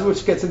the Chazan,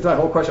 which gets into the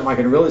whole question, am I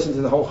going to really listen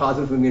to the whole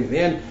Chazan from the beginning to the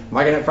end? Am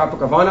I going to have proper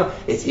kavanah?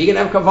 Is he going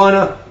to have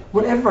kavanah?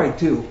 Whatever I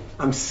do,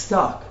 I'm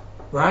stuck,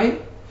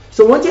 right?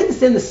 So once you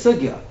understand the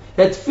sugya,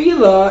 that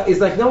tefillah is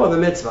like no other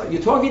mitzvah.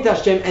 You're talking to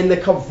Hashem, and the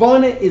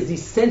kavanah is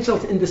essential,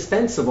 it's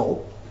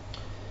indispensable.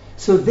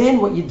 So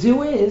then what you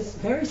do is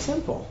very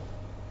simple.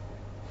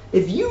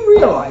 If you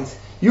realize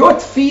your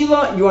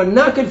tefillah, you are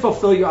not going to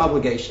fulfill your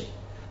obligation.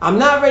 I'm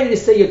not ready to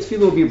say your tefillah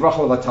will be bracha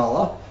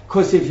levatala,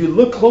 because if you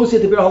look closely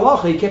at the Bir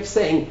Halacha, he kept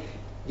saying,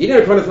 you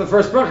didn't come for the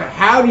first bracha.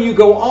 How do you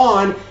go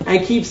on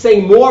and keep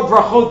saying more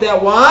brachot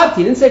that what?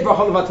 He didn't say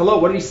bracha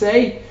levatala. What did he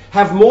say?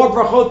 Have more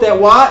brachot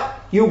that what?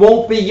 You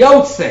won't be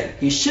yotzei.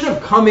 He should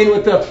have come in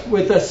with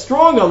a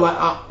stronger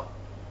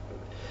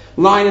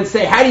line and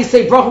say, how do you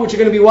say bracha which are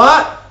going to be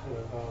what?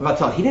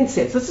 Levatala. He didn't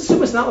say it. So let's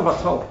assume it's not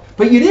levatala.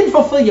 But you didn't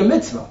fulfill your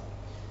mitzvah.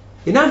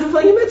 You're not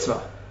fulfilling your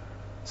mitzvah.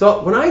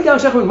 So when I daven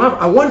Shachar,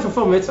 I want to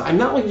fulfill mitzvah. I'm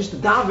not like just to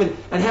daven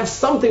and have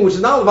something which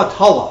is not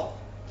levatala.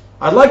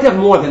 I'd like to have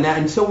more than that,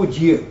 and so would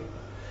you.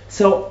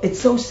 So it's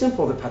so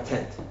simple, the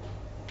patent.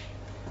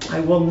 I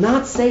will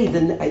not say,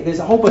 there's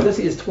a whole bunch, this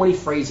is 20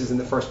 phrases in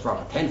the first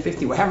bracha, 10,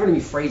 50, whatever many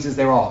phrases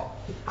there are.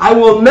 I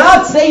will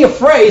not say a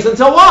phrase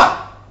until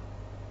what?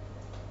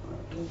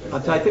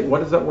 I think,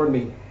 what does that word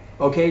mean?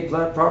 Okay,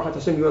 Baruch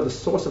Hashem, you are the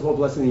source of all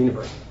blessing in the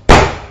universe.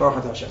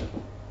 Baruch Hashem.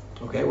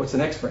 Okay, what's the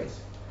next phrase?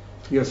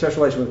 You have a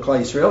special relation with Klal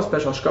Yisrael,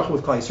 special hashgacha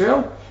with Klal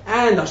Yisrael,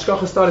 and the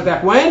hashgacha started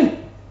back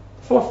when?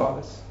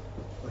 Forefathers.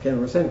 Okay,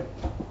 we're saying.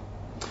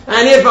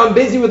 And if I'm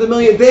busy with a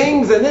million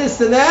things and this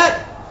and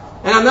that,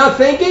 and I'm not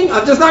thinking,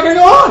 I'm just not going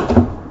to go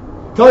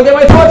on until I get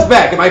my thoughts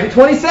back. It might be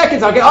 20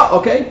 seconds. I'll get,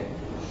 okay.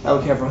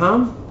 Okay,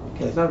 Avraham.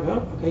 Okay, it's not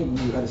Avraham. Okay,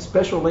 you had a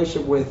special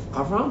relationship with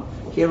Avraham.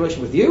 He had a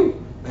relationship with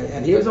you,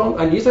 and he was on,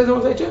 and you said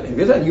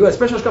and you had a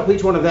special hashgacha for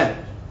each one of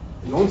them,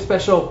 in your own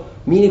special,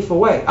 meaningful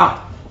way.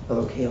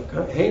 Okay,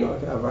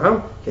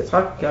 Avraham.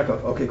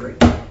 Okay,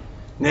 great.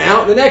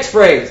 Now the next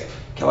phrase,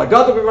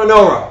 Kalagata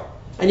b'Menorah,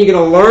 and you're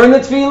going to learn the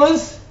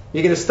tefillahs.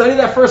 You're going to study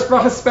that first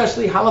bracha,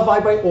 especially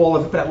halavai by all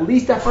of it, but at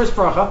least that first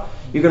bracha,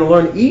 you're going to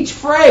learn each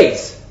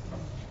phrase.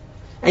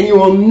 And you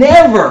will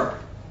never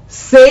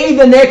say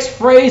the next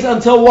phrase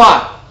until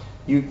what?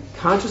 You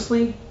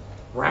consciously,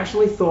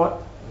 rationally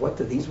thought, what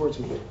do these words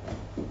mean?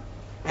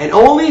 And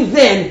only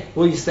then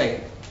will you say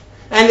it.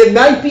 And it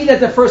might be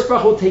that the first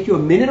bracha will take you a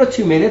minute or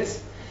 2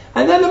 minutes,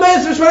 and then the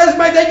Master Shvanez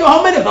might take you a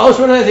whole minute.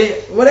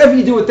 Whatever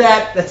you do with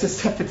that, that's a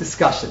separate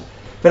discussion.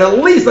 But at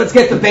least let's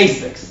get the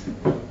basics.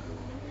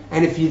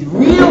 And if you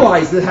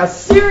realize that how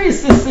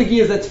serious this sugi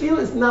is, that tefillah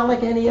is not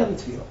like any other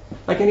tefillah,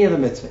 like any other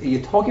mitzvah.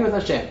 You're talking with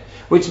Hashem,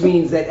 which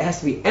means that it has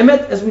to be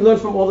emet, as we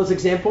learned from all those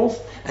examples.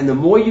 And the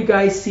more you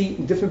guys see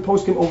different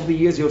poskim over the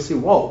years, you'll see,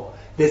 whoa,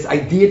 this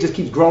idea just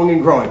keeps growing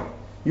and growing.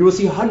 You will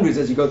see hundreds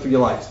as you go through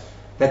your lives.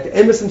 That the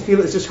emes and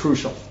tefillah is just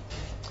crucial.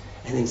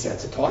 And then he said,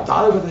 to talk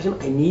dialogue with Hashem,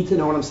 I need to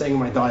know what I'm saying in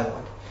my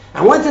dialogue.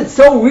 And once it's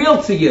so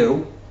real to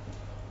you,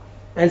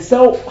 and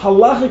so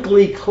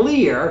halachically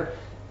clear,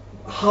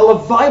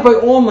 halavai by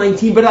all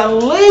 19, but at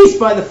least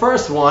by the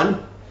first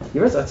one,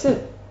 yours, that's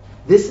it.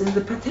 This is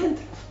the patent.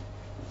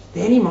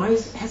 Danny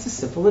Myers has a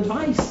simple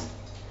advice.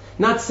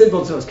 Not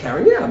simple until it's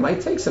carrying. Yeah, it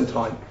might take some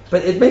time,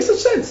 but it makes some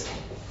sense.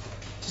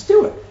 Just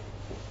do it.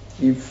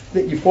 You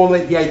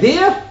formulate the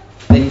idea,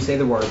 then you say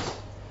the words.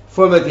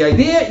 Formulate the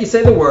idea, you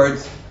say the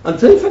words,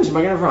 until you finish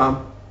Magen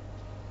Avraham.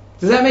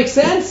 Does that make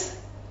sense?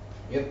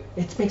 Yep.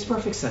 It makes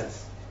perfect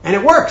sense. And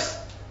it works.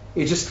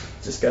 You just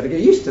got to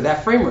get used to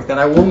that framework, that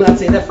I will not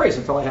say that phrase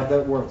until I have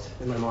the words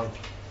in my mind.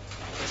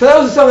 So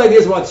those are some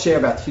ideas I want to share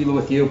about tefillah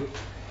with you.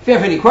 If you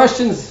have any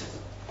questions,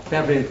 if you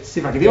have to see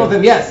if I can deal with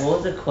them, yes.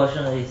 What was the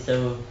question that he said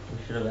we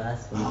should have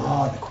asked?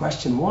 The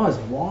question was,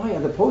 why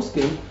are the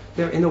poskim,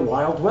 they're in the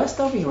Wild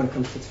West over here when it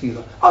comes to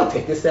tefillah? Oh,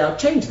 take this out,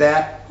 change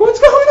that. What's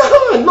going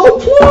on? No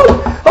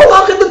plug.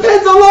 Halacha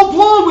depends on no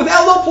plug.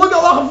 Without no plug,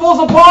 halacha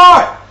falls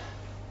apart.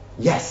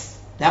 Yes,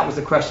 that was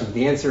the question.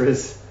 The answer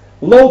is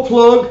low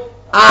plug.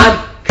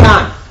 Ad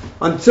kan,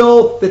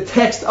 until the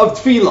text of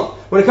tefillah.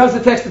 When it comes to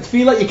the text of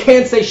tefillah, you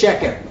can't say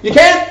sheker. You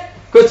can't,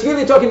 because tefillah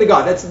you're talking to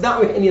God. That's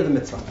not like any other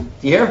mitzvah.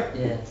 Do you hear?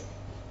 Yes.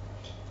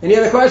 Any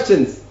other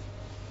questions?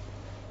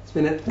 It's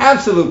been an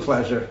absolute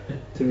pleasure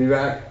to be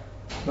back.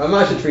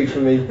 Mamash a treat for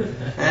me.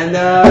 And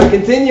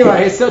continue. I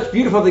hear such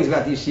beautiful things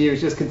about these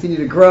years. Just continue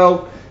to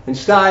grow and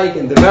steig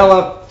and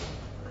develop.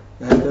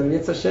 And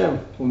Yitzhak Hashem,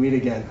 we'll meet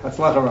again.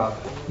 Hatzlacha Rav.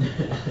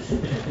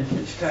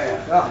 Look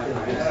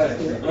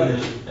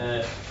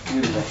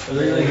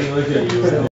at you.